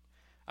some,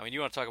 you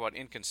want to talk about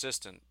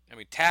inconsistent.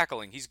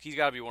 Tackling, he's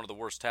got to be one of the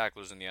worst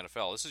tacklers in the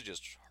NFL. This is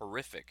just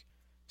horrific.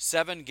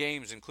 7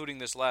 games, including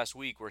this last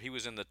week, where he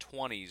was in the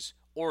 20s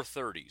or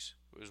 30s.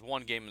 It was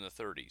 1 game in the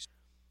 30s.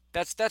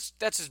 That's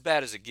as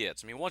bad as it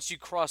gets. Once you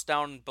cross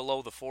down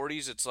below the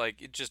 40s, it's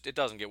like it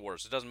doesn't get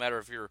worse. It doesn't matter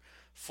if you're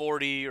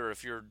 40 or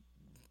if you're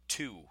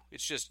 2.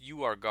 It's just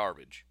you are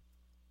garbage.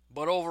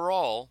 But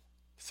overall,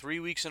 3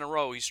 weeks in a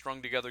row, he's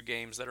strung together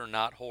games that are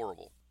not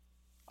horrible.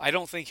 I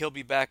don't think he'll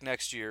be back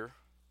next year,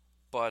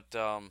 but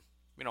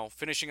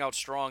finishing out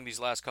strong these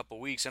last couple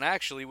weeks. And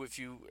actually, if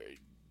you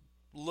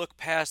look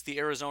past the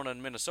Arizona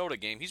and Minnesota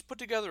game, he's put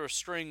together a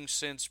string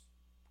since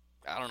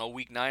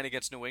week 9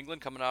 against New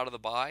England, coming out of the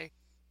bye.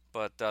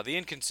 But the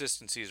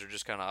inconsistencies are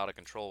just kind of out of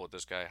control with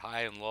this guy.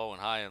 High and low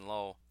and high and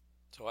low.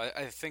 So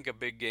I think a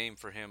big game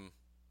for him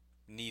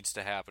needs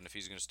to happen if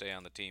he's going to stay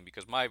on the team.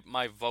 Because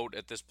my vote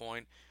at this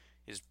point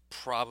is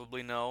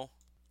probably no.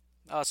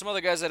 Some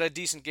other guys that had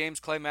decent games.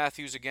 Clay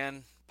Matthews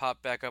again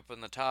popped back up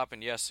in the top.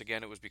 And yes,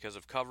 again, it was because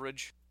of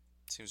coverage.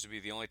 Seems to be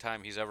the only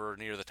time he's ever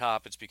near the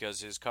top. It's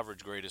because his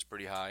coverage grade is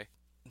pretty high.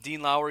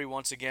 Dean Lowry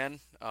once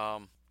again.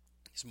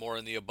 He's more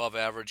in the above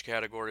average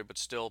category, but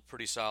still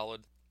pretty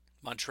solid.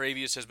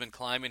 Montravius has been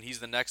climbing.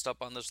 He's the next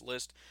up on this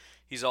list.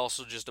 He's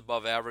also just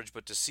above average,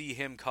 but to see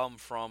him come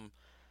from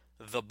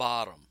the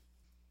bottom,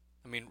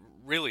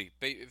 really,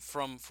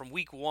 from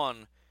week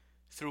 1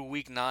 through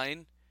week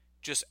 9,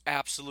 just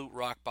absolute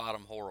rock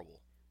bottom horrible.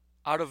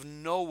 Out of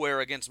nowhere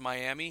against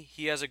Miami,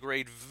 he has a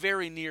grade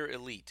very near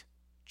elite.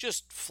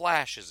 Just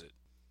flashes it.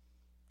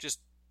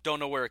 Just don't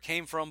know where it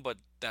came from, but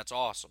that's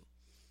awesome.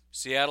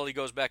 Seattle, he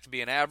goes back to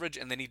being average,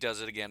 and then he does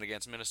it again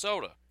against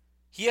Minnesota.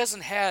 He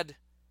hasn't had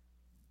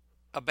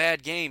a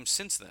bad game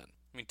since then.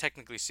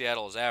 Technically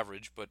Seattle is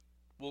average, but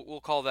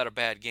we'll call that a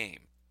bad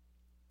game.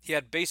 He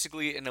had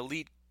basically an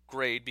elite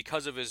grade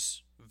because of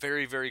his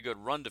very, very good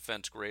run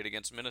defense grade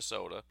against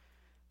Minnesota.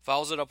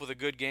 Follows it up with a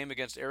good game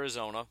against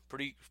Arizona.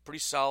 Pretty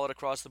solid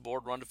across the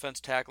board. Run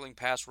defense, tackling,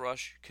 pass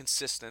rush,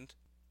 consistent.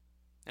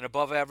 An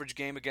above average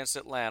game against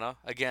Atlanta.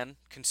 Again,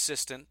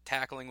 consistent.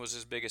 Tackling was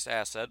his biggest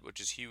asset, which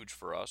is huge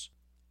for us.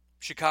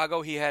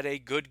 Chicago, he had a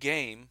good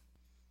game.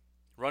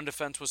 Run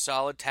defense was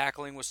solid.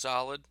 Tackling was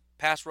solid.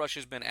 Pass rush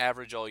has been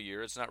average all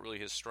year. It's not really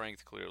his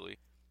strength, clearly.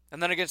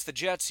 And then against the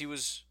Jets, he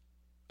was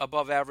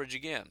above average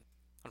again.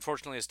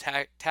 Unfortunately, his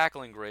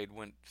tackling grade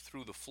went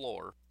through the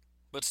floor.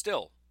 But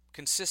still,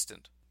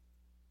 consistent.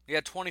 He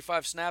had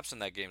 25 snaps in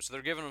that game, so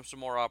they're giving him some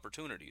more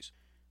opportunities.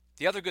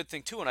 The other good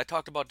thing, too, and I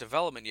talked about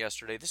development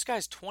yesterday, this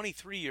guy's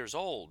 23 years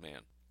old,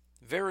 man.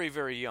 Very,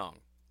 very young.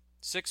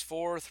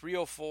 6'4",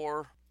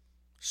 304,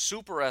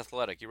 super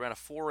athletic. He ran a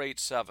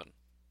 4.87.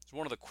 He's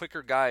one of the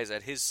quicker guys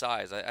at his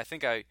size. I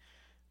think I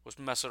was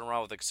messing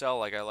around with Excel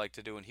like I like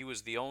to do, and he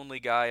was the only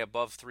guy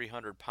above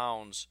 300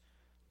 pounds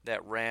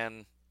that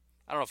ran,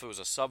 I don't know if it was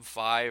a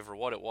sub-5 or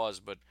what it was,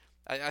 but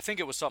I think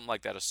it was something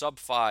like that, a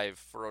sub-5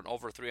 for an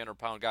over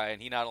 300-pound guy,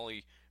 and he not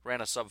only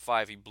ran a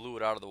sub-5, he blew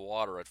it out of the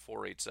water at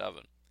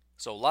 4.87.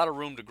 So a lot of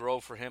room to grow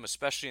for him,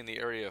 especially in the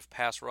area of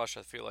pass rush.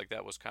 I feel like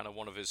that was kind of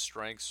one of his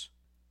strengths.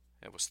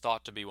 It was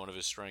thought to be one of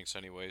his strengths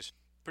anyways.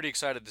 Pretty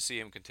excited to see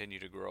him continue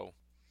to grow.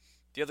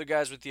 The other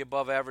guys with the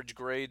above-average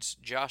grades,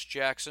 Josh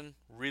Jackson,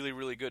 really,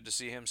 really good to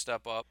see him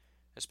step up,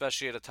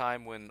 especially at a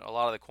time when a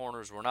lot of the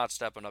corners were not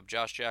stepping up.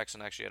 Josh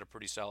Jackson actually had a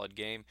pretty solid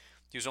game.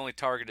 He was only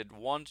targeted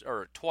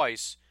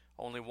twice.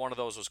 Only one of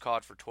those was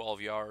caught for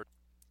 12 yards.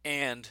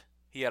 And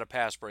he had a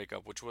pass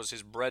breakup, which was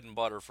his bread and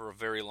butter for a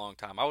very long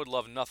time. I would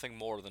love nothing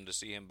more than to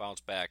see him bounce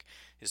back.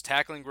 His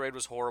tackling grade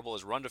was horrible.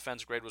 His run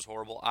defense grade was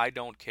horrible. I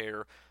don't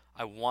care.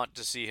 I want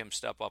to see him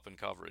step up in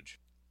coverage.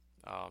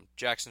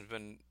 Jackson's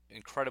been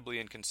incredibly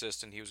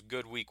inconsistent. He was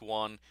good week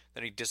 1,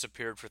 then he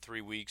disappeared for 3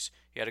 weeks.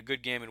 He had a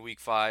good game in week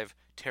 5,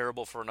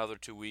 terrible for another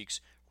 2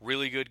 weeks.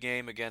 Really good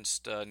game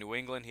against New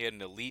England. He had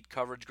an elite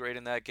coverage grade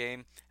in that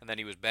game, and then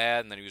he was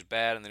bad, and then he was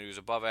bad, and then he was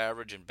above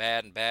average, and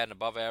bad, and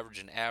above average,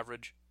 and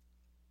average.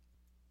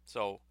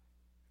 So,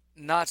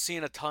 not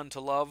seeing a ton to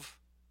love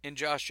in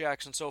Josh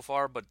Jackson so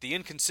far, but the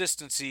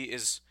inconsistency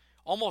is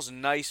almost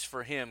nice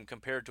for him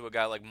compared to a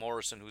guy like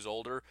Morrison who's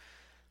older,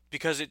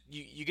 because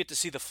you get to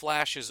see the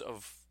flashes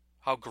of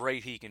how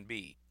great he can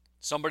be.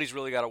 Somebody's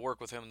really got to work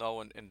with him,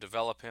 though, and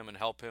develop him and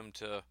help him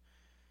to,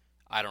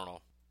 I don't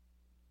know,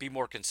 be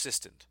more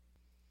consistent.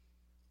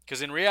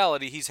 Because in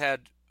reality, he's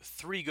had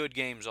 3 good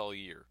games all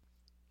year.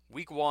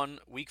 Week 1,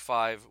 Week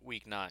 5,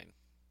 Week 9.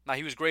 Now,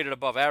 he was graded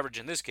above average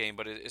in this game,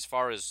 but as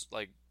far as,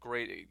 like,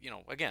 grade,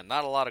 again,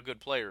 not a lot of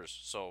good players.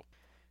 So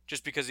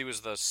just because he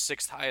was the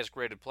 6th highest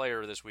graded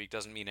player this week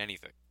doesn't mean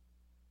anything.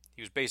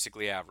 He was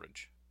basically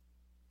average.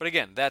 But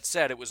again, that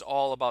said, it was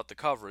all about the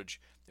coverage.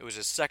 It was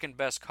his second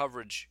best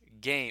coverage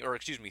game, or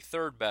excuse me,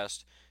 third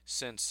best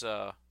since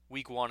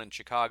Week 1 in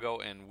Chicago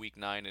and Week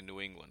 9 in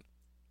New England.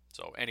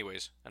 So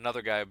anyways,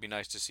 another guy would be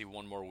nice to see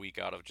one more week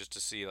out of, just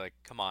to see, like,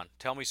 come on,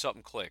 tell me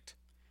something clicked.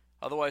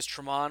 Otherwise,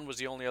 Tremont was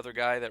the only other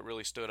guy that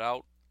really stood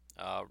out.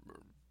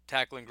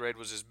 Tackling grade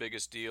was his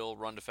biggest deal.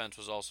 Run defense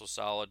was also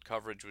solid.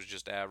 Coverage was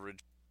just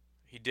average.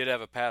 He did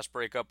have a pass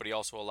breakup, but he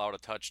also allowed a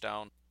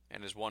touchdown,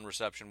 and his one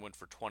reception went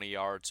for 20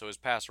 yards, so his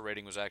passer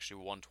rating was actually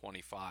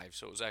 125,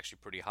 so it was actually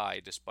pretty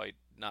high despite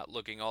not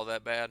looking all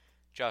that bad.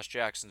 Josh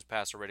Jackson's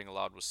passer rating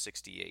allowed was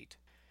 68.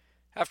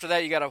 After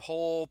that, you got a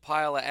whole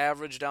pile of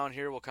average down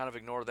here. We'll kind of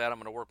ignore that. I'm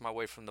going to work my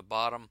way from the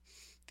bottom.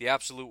 The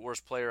absolute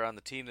worst player on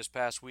the team this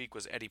past week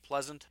was Eddie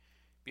Pleasant.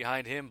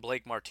 Behind him,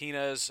 Blake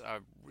Martinez. I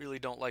really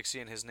don't like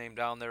seeing his name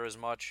down there as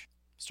much.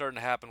 Starting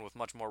to happen with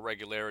much more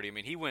regularity. I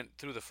mean, he went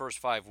through the first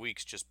 5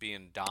 weeks just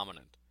being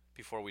dominant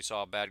before we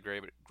saw a bad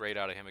grade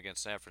out of him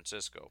against San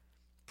Francisco.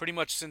 Pretty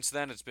much since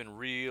then, it's been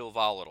real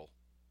volatile,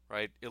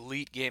 right?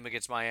 Elite game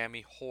against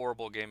Miami,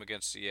 horrible game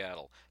against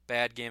Seattle,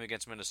 bad game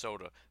against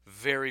Minnesota,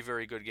 very,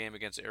 very good game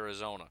against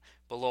Arizona,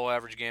 below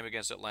average game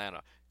against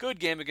Atlanta, good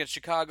game against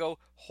Chicago,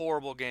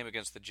 horrible game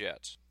against the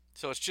Jets.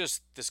 So it's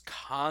just this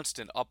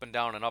constant up and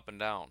down and up and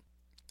down.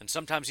 And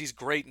sometimes he's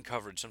great in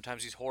coverage,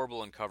 sometimes he's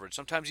horrible in coverage,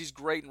 sometimes he's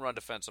great in run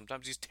defense,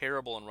 sometimes he's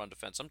terrible in run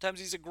defense, sometimes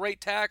he's a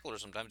great tackler,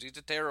 sometimes he's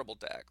a terrible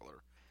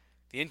tackler.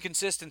 The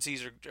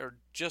inconsistencies are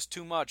just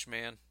too much,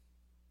 man.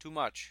 Too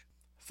much.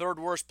 Third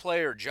worst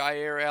player,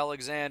 Jaire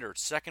Alexander,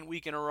 2nd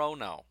week in a row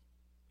now.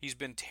 He's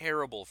been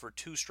terrible for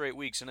 2 straight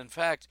weeks, and in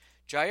fact,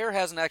 Jaire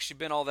hasn't actually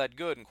been all that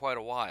good in quite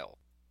a while.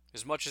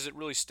 As much as it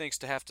really stinks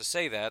to have to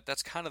say that,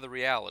 that's kind of the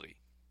reality.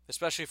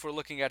 Especially if we're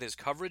looking at his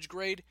coverage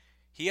grade,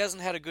 he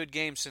hasn't had a good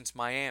game since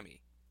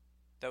Miami.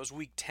 That was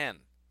week 10.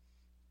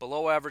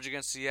 Below average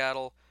against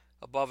Seattle,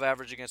 above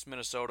average against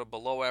Minnesota,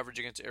 below average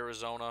against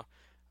Arizona,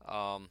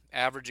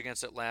 average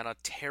against Atlanta,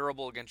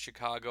 terrible against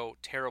Chicago,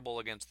 terrible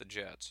against the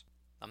Jets.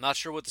 I'm not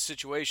sure what the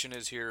situation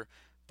is here,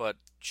 but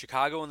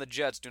Chicago and the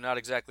Jets do not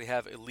exactly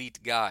have elite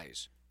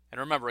guys.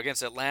 And remember,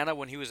 against Atlanta,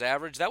 when he was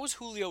average, that was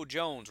Julio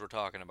Jones we're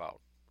talking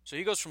about. So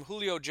he goes from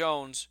Julio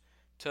Jones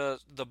to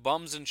the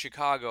bums in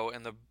Chicago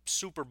and the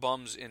super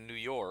bums in New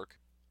York,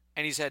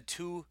 and he's had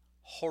 2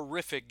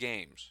 horrific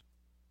games.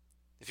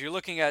 If you're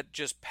looking at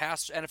just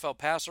NFL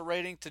passer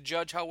rating to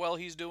judge how well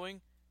he's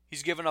doing,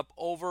 he's given up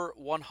over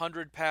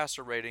 100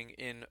 passer rating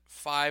in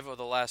 5 of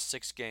the last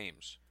 6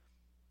 games.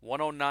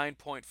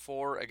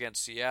 109.4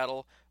 against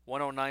Seattle,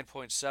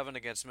 109.7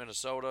 against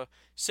Minnesota,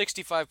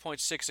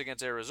 65.6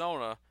 against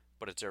Arizona,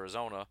 but it's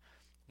Arizona,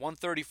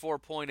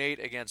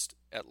 134.8 against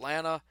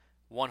Atlanta,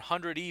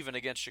 100 even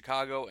against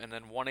Chicago, and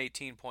then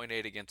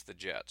 118.8 against the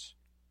Jets.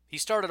 He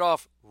started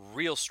off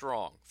real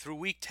strong. Through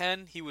week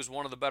 10, he was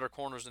one of the better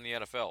corners in the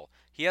NFL.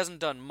 He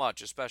hasn't done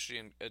much, especially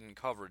in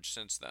coverage,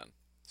 since then.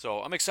 So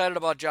I'm excited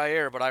about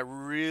Jaire, but I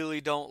really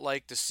don't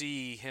like to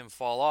see him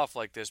fall off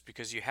like this,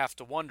 because you have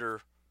to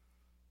wonder,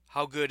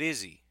 how good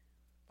is he?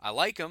 I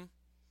like him,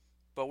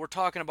 but we're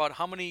talking about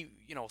how many,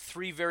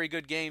 3 very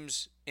good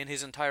games in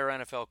his entire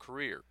NFL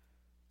career.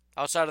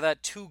 Outside of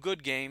that, 2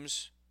 good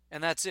games,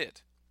 and that's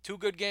it. 2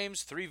 good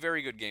games, 3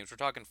 very good games. We're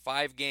talking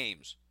 5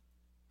 games.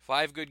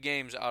 5 good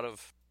games out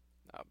of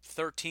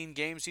 13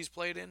 games he's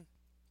played in.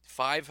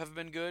 5 have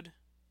been good.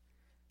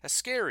 That's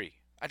scary.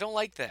 I don't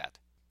like that.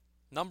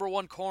 Number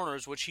 1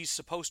 corners, which he's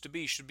supposed to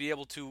be, should be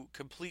able to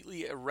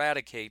completely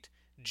eradicate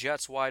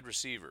Jets wide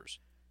receivers.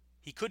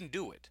 He couldn't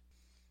do it.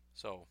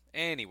 So,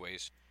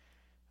 anyways,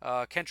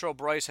 Kentrell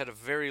Brice had a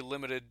very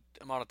limited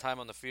amount of time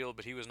on the field,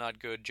 but he was not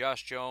good.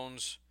 Josh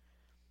Jones,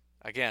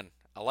 again,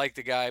 I like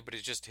the guy, but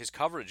his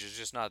coverage is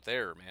just not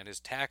there, man. His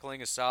tackling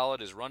is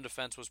solid. His run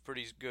defense was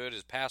pretty good.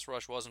 His pass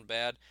rush wasn't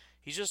bad.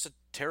 He's just a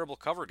terrible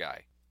cover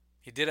guy.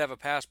 He did have a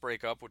pass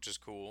breakup, which is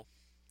cool.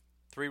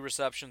 3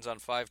 receptions on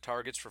 5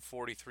 targets for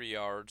 43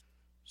 yards.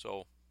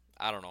 So,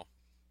 I don't know.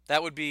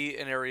 That would be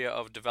an area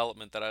of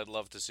development that I'd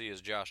love to see, is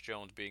Josh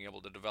Jones being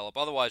able to develop.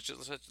 Otherwise,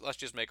 let's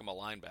just make him a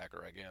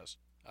linebacker, I guess.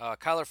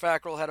 Kyler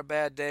Fackrell had a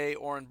bad day.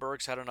 Oren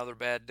Burks had another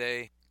bad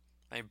day.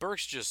 I mean,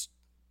 Burks just...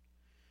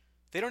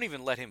 They don't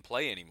even let him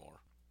play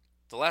anymore.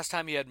 The last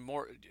time he had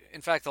more...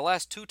 In fact, the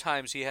last 2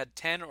 times he had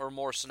 10 or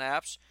more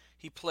snaps,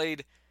 he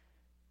played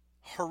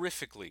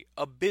horrifically,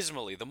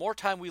 abysmally. The more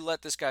time we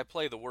let this guy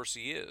play, the worse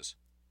he is.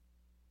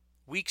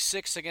 Week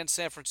 6 against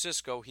San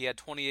Francisco, he had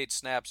 28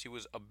 snaps. He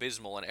was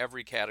abysmal in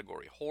every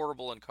category.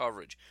 Horrible in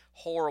coverage.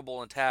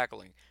 Horrible in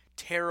tackling.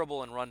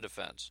 terrible in run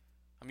defense.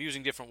 I'm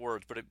using different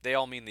words, but they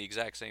all mean the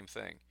exact same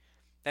thing.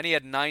 Then he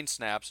had 9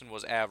 snaps and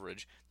was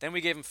average. Then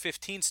we gave him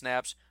 15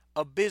 snaps,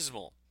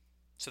 abysmal.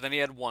 So then he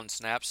had 1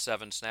 snap,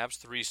 7 snaps,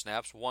 3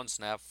 snaps, 1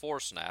 snap, 4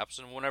 snaps,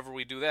 and whenever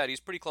we do that, he's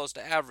pretty close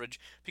to average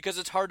because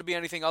it's hard to be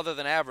anything other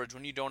than average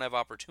when you don't have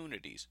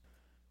opportunities.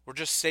 We're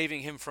just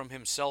saving him from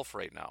himself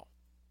right now.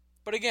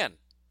 But again,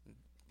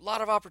 a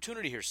lot of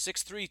opportunity here.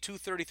 6'3",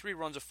 233,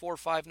 runs a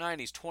 4.59.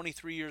 He's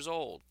 23 years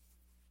old.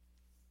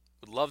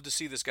 Would love to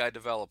see this guy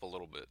develop a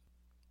little bit.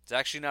 It's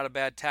actually not a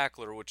bad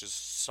tackler, which is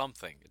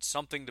something. It's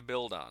something to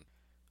build on.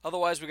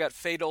 Otherwise, we got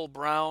Fadol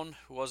Brown,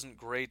 who wasn't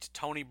great.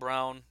 Tony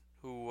Brown,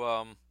 who,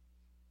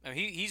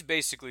 he's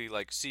basically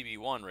like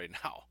CB1 right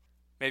now.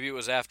 Maybe it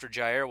was after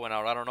Jair went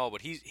out, I don't know.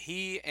 But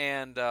he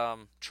and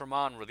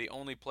Tremont were the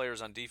only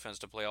players on defense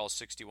to play all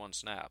 61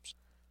 snaps.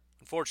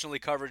 Unfortunately,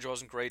 coverage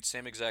wasn't great.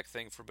 Same exact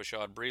thing for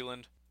Bashaud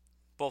Breeland.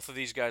 Both of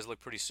these guys look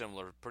pretty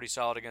similar. Pretty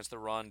solid against the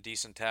run,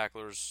 decent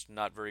tacklers,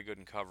 not very good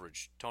in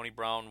coverage. Tony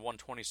Brown,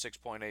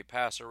 126.8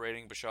 passer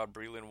rating. Bashaud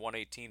Breeland,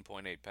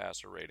 118.8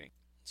 passer rating.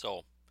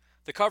 So,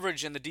 the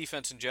coverage and the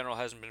defense in general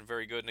hasn't been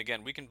very good. And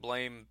again, we can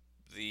blame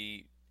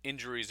the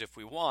injuries if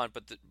we want,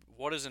 but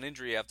what does an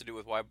injury have to do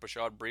with why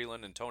Bashaud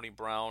Breeland and Tony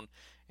Brown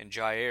and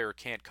Jair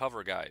can't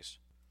cover guys?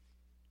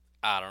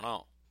 I don't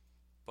know.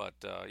 But,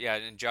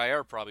 and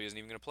Jair probably isn't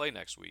even going to play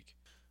next week.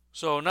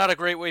 So, not a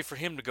great way for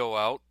him to go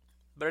out.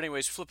 But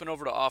anyways, flipping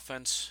over to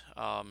offense,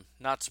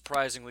 not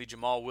surprisingly,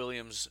 Jamal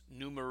Williams,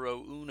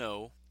 numero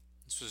uno.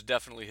 This was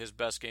definitely his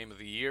best game of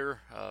the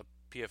year.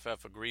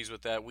 PFF agrees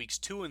with that. Weeks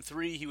 2 and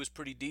 3, he was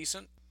pretty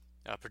decent.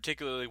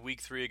 Particularly week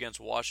 3 against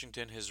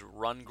Washington, his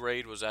run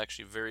grade was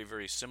actually very,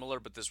 very similar,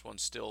 but this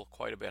one's still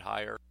quite a bit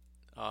higher.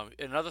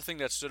 Another thing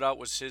that stood out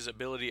was his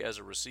ability as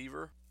a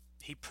receiver.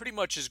 He pretty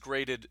much is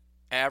graded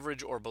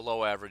average or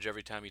below average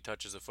every time he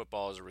touches the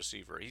football as a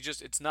receiver.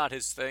 It's not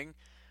his thing.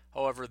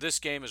 However, this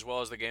game as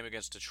well as the game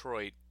against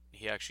Detroit,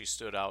 he actually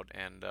stood out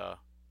and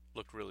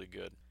looked really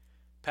good.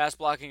 Pass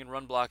blocking and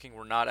run blocking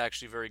were not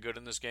actually very good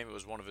in this game. It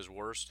was one of his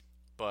worst.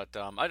 But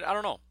I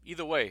don't know.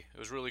 Either way, it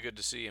was really good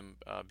to see him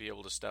be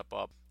able to step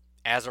up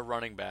as a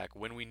running back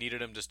when we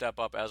needed him to step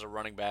up as a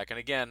running back. And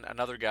again,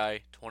 another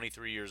guy,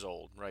 23 years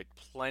old, right?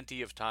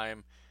 Plenty of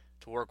time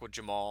to work with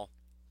Jamal.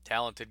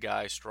 Talented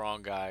guy,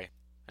 strong guy.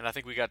 And I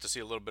think we got to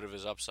see a little bit of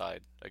his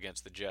upside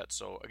against the Jets.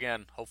 So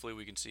again, hopefully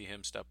we can see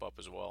him step up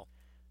as well.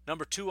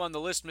 Number 2 on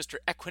the list, Mr.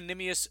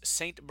 Equanimeous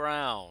St.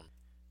 Brown.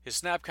 His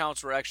snap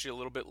counts were actually a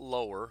little bit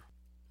lower.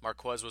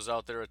 Marquez was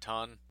out there a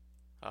ton.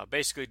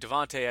 Basically,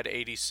 Devontae had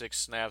 86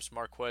 snaps.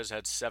 Marquez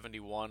had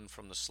 71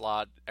 from the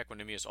slot.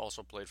 Equanimeous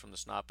also played from the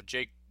slot. But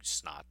Jake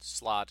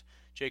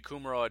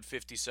Kumerow had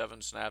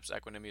 57 snaps.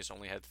 Equanimeous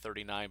only had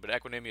 39. But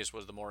Equanimeous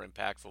was the more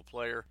impactful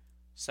player.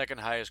 Second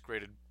highest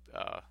graded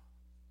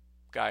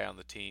guy on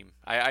the team.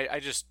 I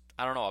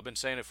don't know. I've been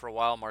saying it for a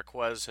while.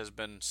 Marquez has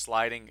been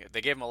sliding.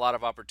 They gave him a lot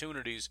of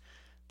opportunities,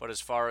 but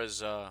as far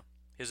as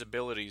his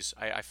abilities,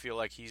 I feel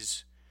like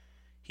he's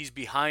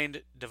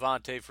behind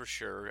Devontae for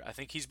sure. I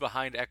think he's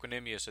behind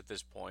Equanimeous at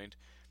this point,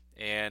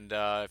 and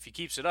if he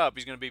keeps it up,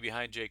 he's going to be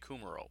behind Jake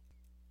Kumerow,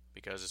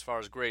 because as far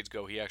as grades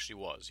go, he actually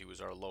was. He was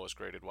our lowest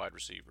graded wide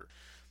receiver.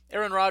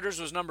 Aaron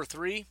Rodgers was number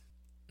 3.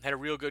 Had a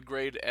real good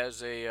grade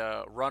as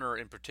a runner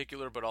in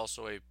particular, but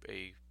also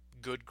a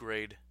good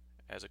grade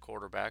as a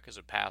quarterback, as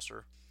a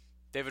passer.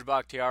 David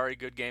Bakhtiari,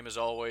 good game as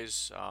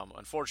always.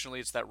 Unfortunately,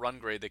 it's that run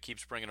grade that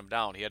keeps bringing him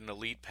down. He had an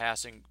elite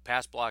pass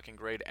blocking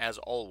grade as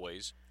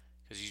always,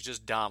 because he's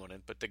just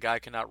dominant, but the guy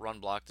cannot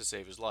run block to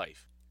save his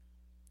life.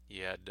 He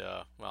had,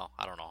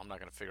 I don't know. I'm not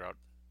going to figure out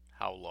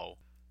how low.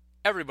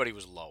 Everybody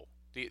was low.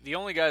 The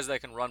only guys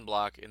that can run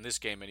block in this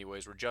game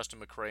anyways were Justin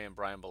McCray and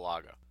Brian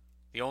Bulaga.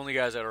 The only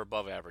guys that are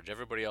above average.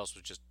 Everybody else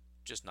was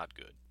just not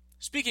good.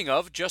 Speaking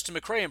of, Justin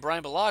McCray and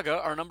Brian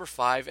Bulaga are number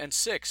 5 and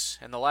 6,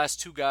 and the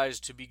last 2 guys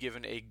to be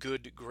given a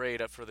good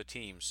grade up for the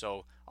team.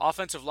 So,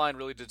 offensive line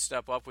really did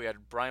step up. We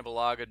had Brian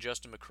Bulaga,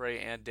 Justin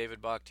McCray, and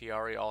David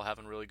Bakhtiari all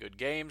having really good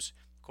games.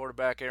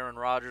 Quarterback Aaron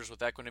Rodgers with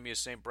Equanimeous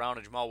St. Brown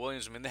and Jamal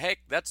Williams. I mean, heck,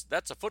 that's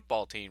a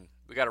football team.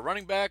 We got a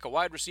running back, a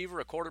wide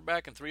receiver, a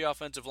quarterback, and 3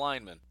 offensive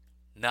linemen.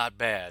 Not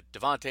bad.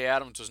 Davante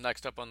Adams was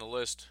next up on the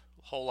list.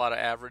 A whole lot of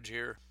average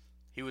here.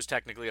 He was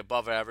technically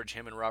above average,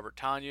 him and Robert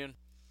Tonyan.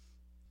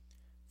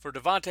 For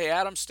Davante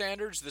Adams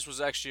standards, this was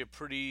actually a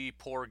pretty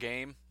poor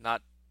game.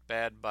 Not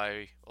bad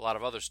by a lot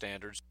of other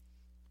standards.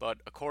 But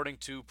according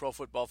to Pro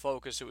Football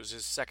Focus, it was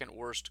his second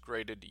worst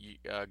graded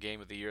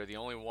game of the year. The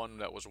only one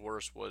that was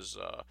worse was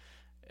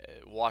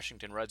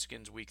Washington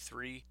Redskins Week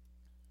 3.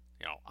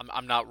 You know,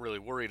 I'm not really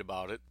worried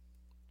about it,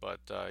 but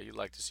you'd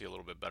like to see a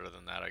little bit better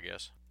than that, I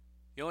guess.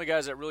 The only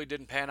guys that really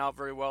didn't pan out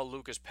very well,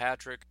 Lucas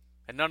Patrick,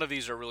 and none of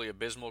these are really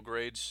abysmal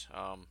grades.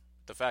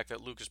 The fact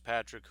that Lucas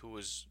Patrick, who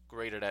was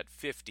graded at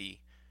 50,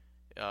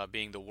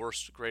 being the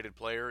worst graded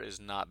player, is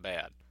not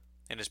bad.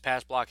 And his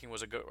pass blocking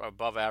was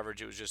above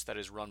average. It was just that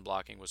his run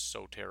blocking was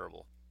so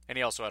terrible. And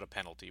he also had a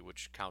penalty,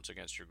 which counts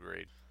against your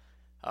grade.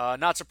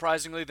 Not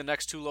surprisingly, the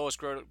next 2 lowest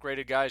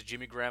graded guys,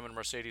 Jimmy Graham and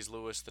Mercedes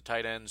Lewis, the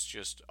tight ends,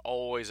 just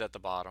always at the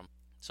bottom.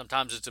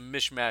 Sometimes it's a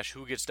mishmash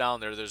who gets down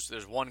there.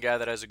 There's one guy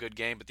that has a good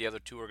game, but the other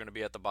two are going to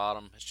be at the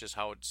bottom. It's just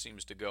how it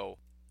seems to go.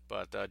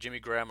 But Jimmy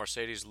Graham,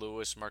 Mercedes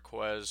Lewis,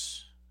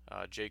 Marquez,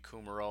 Jay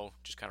Kumaro,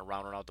 just kind of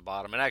rounding out the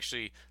bottom. And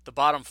actually, the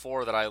bottom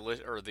four that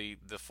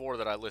the four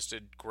that I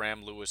listed,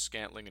 Graham, Lewis,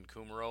 Scantling, and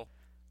Kumaro,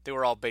 they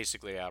were all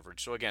basically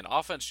average. So again,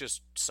 offense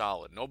just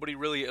solid. Nobody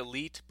really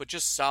elite, but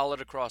just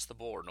solid across the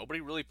board. Nobody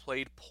really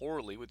played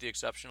poorly, with the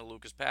exception of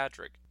Lucas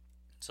Patrick.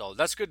 So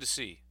that's good to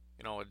see.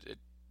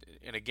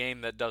 In a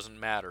game that doesn't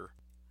matter,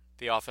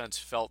 the offense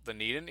felt the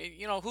need. And,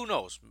 who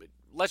knows?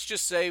 Let's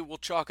just say we'll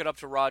chalk it up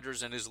to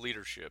Rodgers and his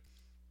leadership.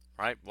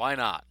 Right? Why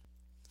not?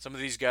 Some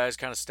of these guys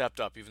kind of stepped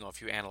up, even though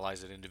if you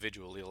analyze it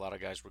individually, a lot of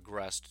guys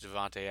regressed.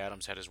 Devontae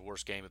Adams had his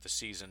worst game of the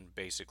season,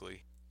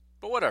 basically.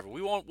 But whatever.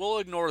 We'll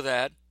ignore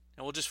that,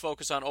 and we'll just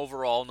focus on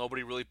overall.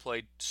 Nobody really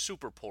played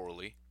super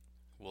poorly.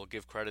 We'll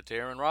give credit to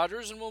Aaron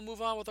Rodgers, and we'll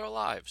move on with our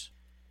lives.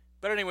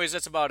 But anyways,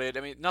 that's about it.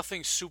 I mean,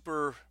 nothing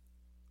super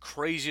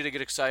crazy to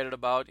get excited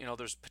about.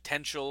 There's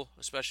potential,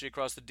 especially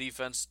across the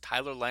defense.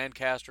 Tyler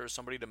Lancaster is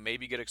somebody to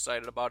maybe get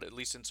excited about, at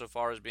least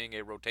insofar as being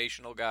a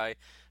rotational guy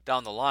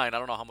down the line. I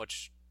don't know how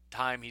much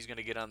time he's going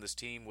to get on this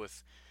team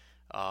with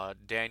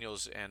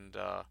Daniels and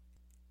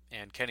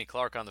Kenny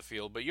Clark on the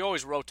field, but you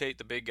always rotate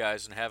the big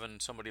guys, and having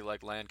somebody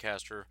like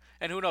Lancaster,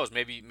 and who knows,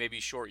 maybe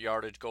short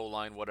yardage, goal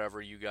line,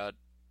 whatever, you got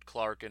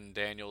Clark and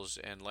Daniels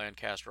and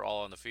Lancaster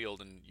all on the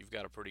field, and you've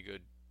got a pretty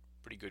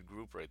good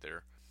group right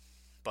there.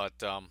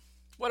 But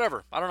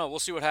whatever. I don't know. We'll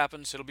see what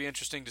happens. It'll be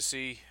interesting to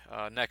see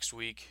next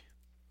week.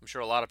 I'm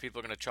sure a lot of people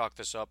are going to chalk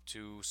this up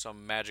to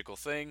some magical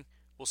thing.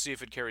 We'll see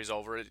if it carries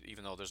over,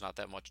 even though there's not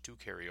that much to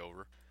carry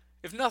over.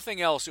 If nothing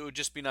else, it would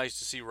just be nice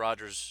to see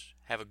Rodgers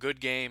have a good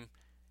game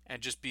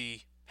and just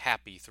be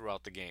happy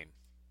throughout the game.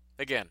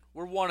 Again,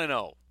 we're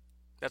 1-0.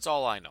 That's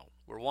all I know.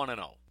 We're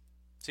 1-0.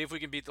 See if we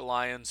can beat the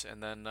Lions,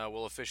 and then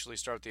we'll officially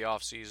start the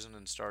offseason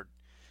and start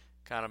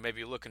kind of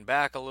maybe looking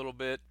back a little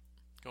bit,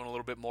 going a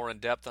little bit more in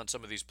depth on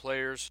some of these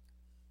players.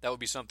 That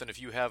would be something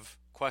if you have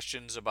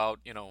questions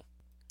about,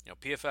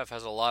 PFF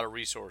has a lot of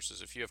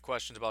resources. If you have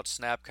questions about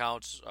snap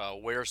counts,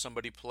 where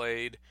somebody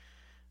played,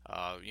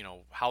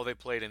 how they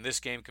played in this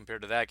game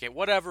compared to that game,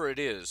 whatever it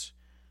is,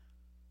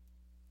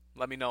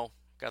 let me know.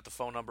 Got the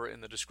phone number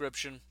in the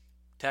description.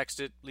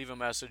 Text it, leave a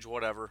message,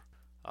 whatever.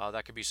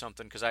 That could be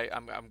something, because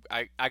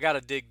I got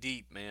to dig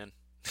deep, man.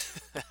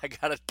 I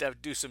got to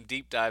do some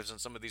deep dives on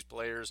some of these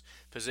players,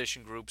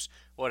 position groups,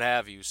 what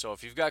have you. So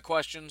if you've got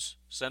questions,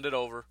 send it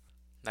over.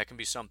 That can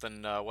be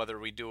something, whether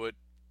we do it,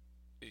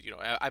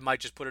 I might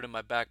just put it in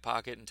my back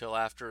pocket until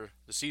after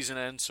the season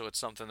ends, so it's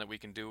something that we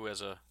can do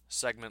as a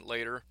segment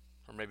later.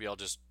 Or maybe I'll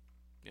just,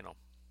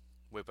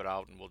 whip it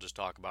out and we'll just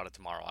talk about it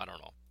tomorrow. I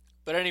don't know.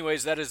 But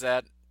anyways, that is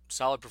that.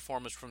 Solid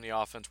performance from the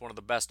offense. One of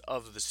the best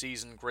of the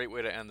season. Great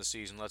way to end the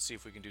season. Let's see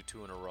if we can do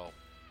 2 in a row.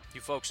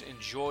 You folks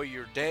enjoy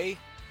your day.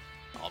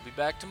 I'll be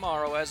back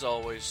tomorrow as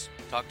always.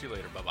 Talk to you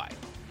later. Bye-bye.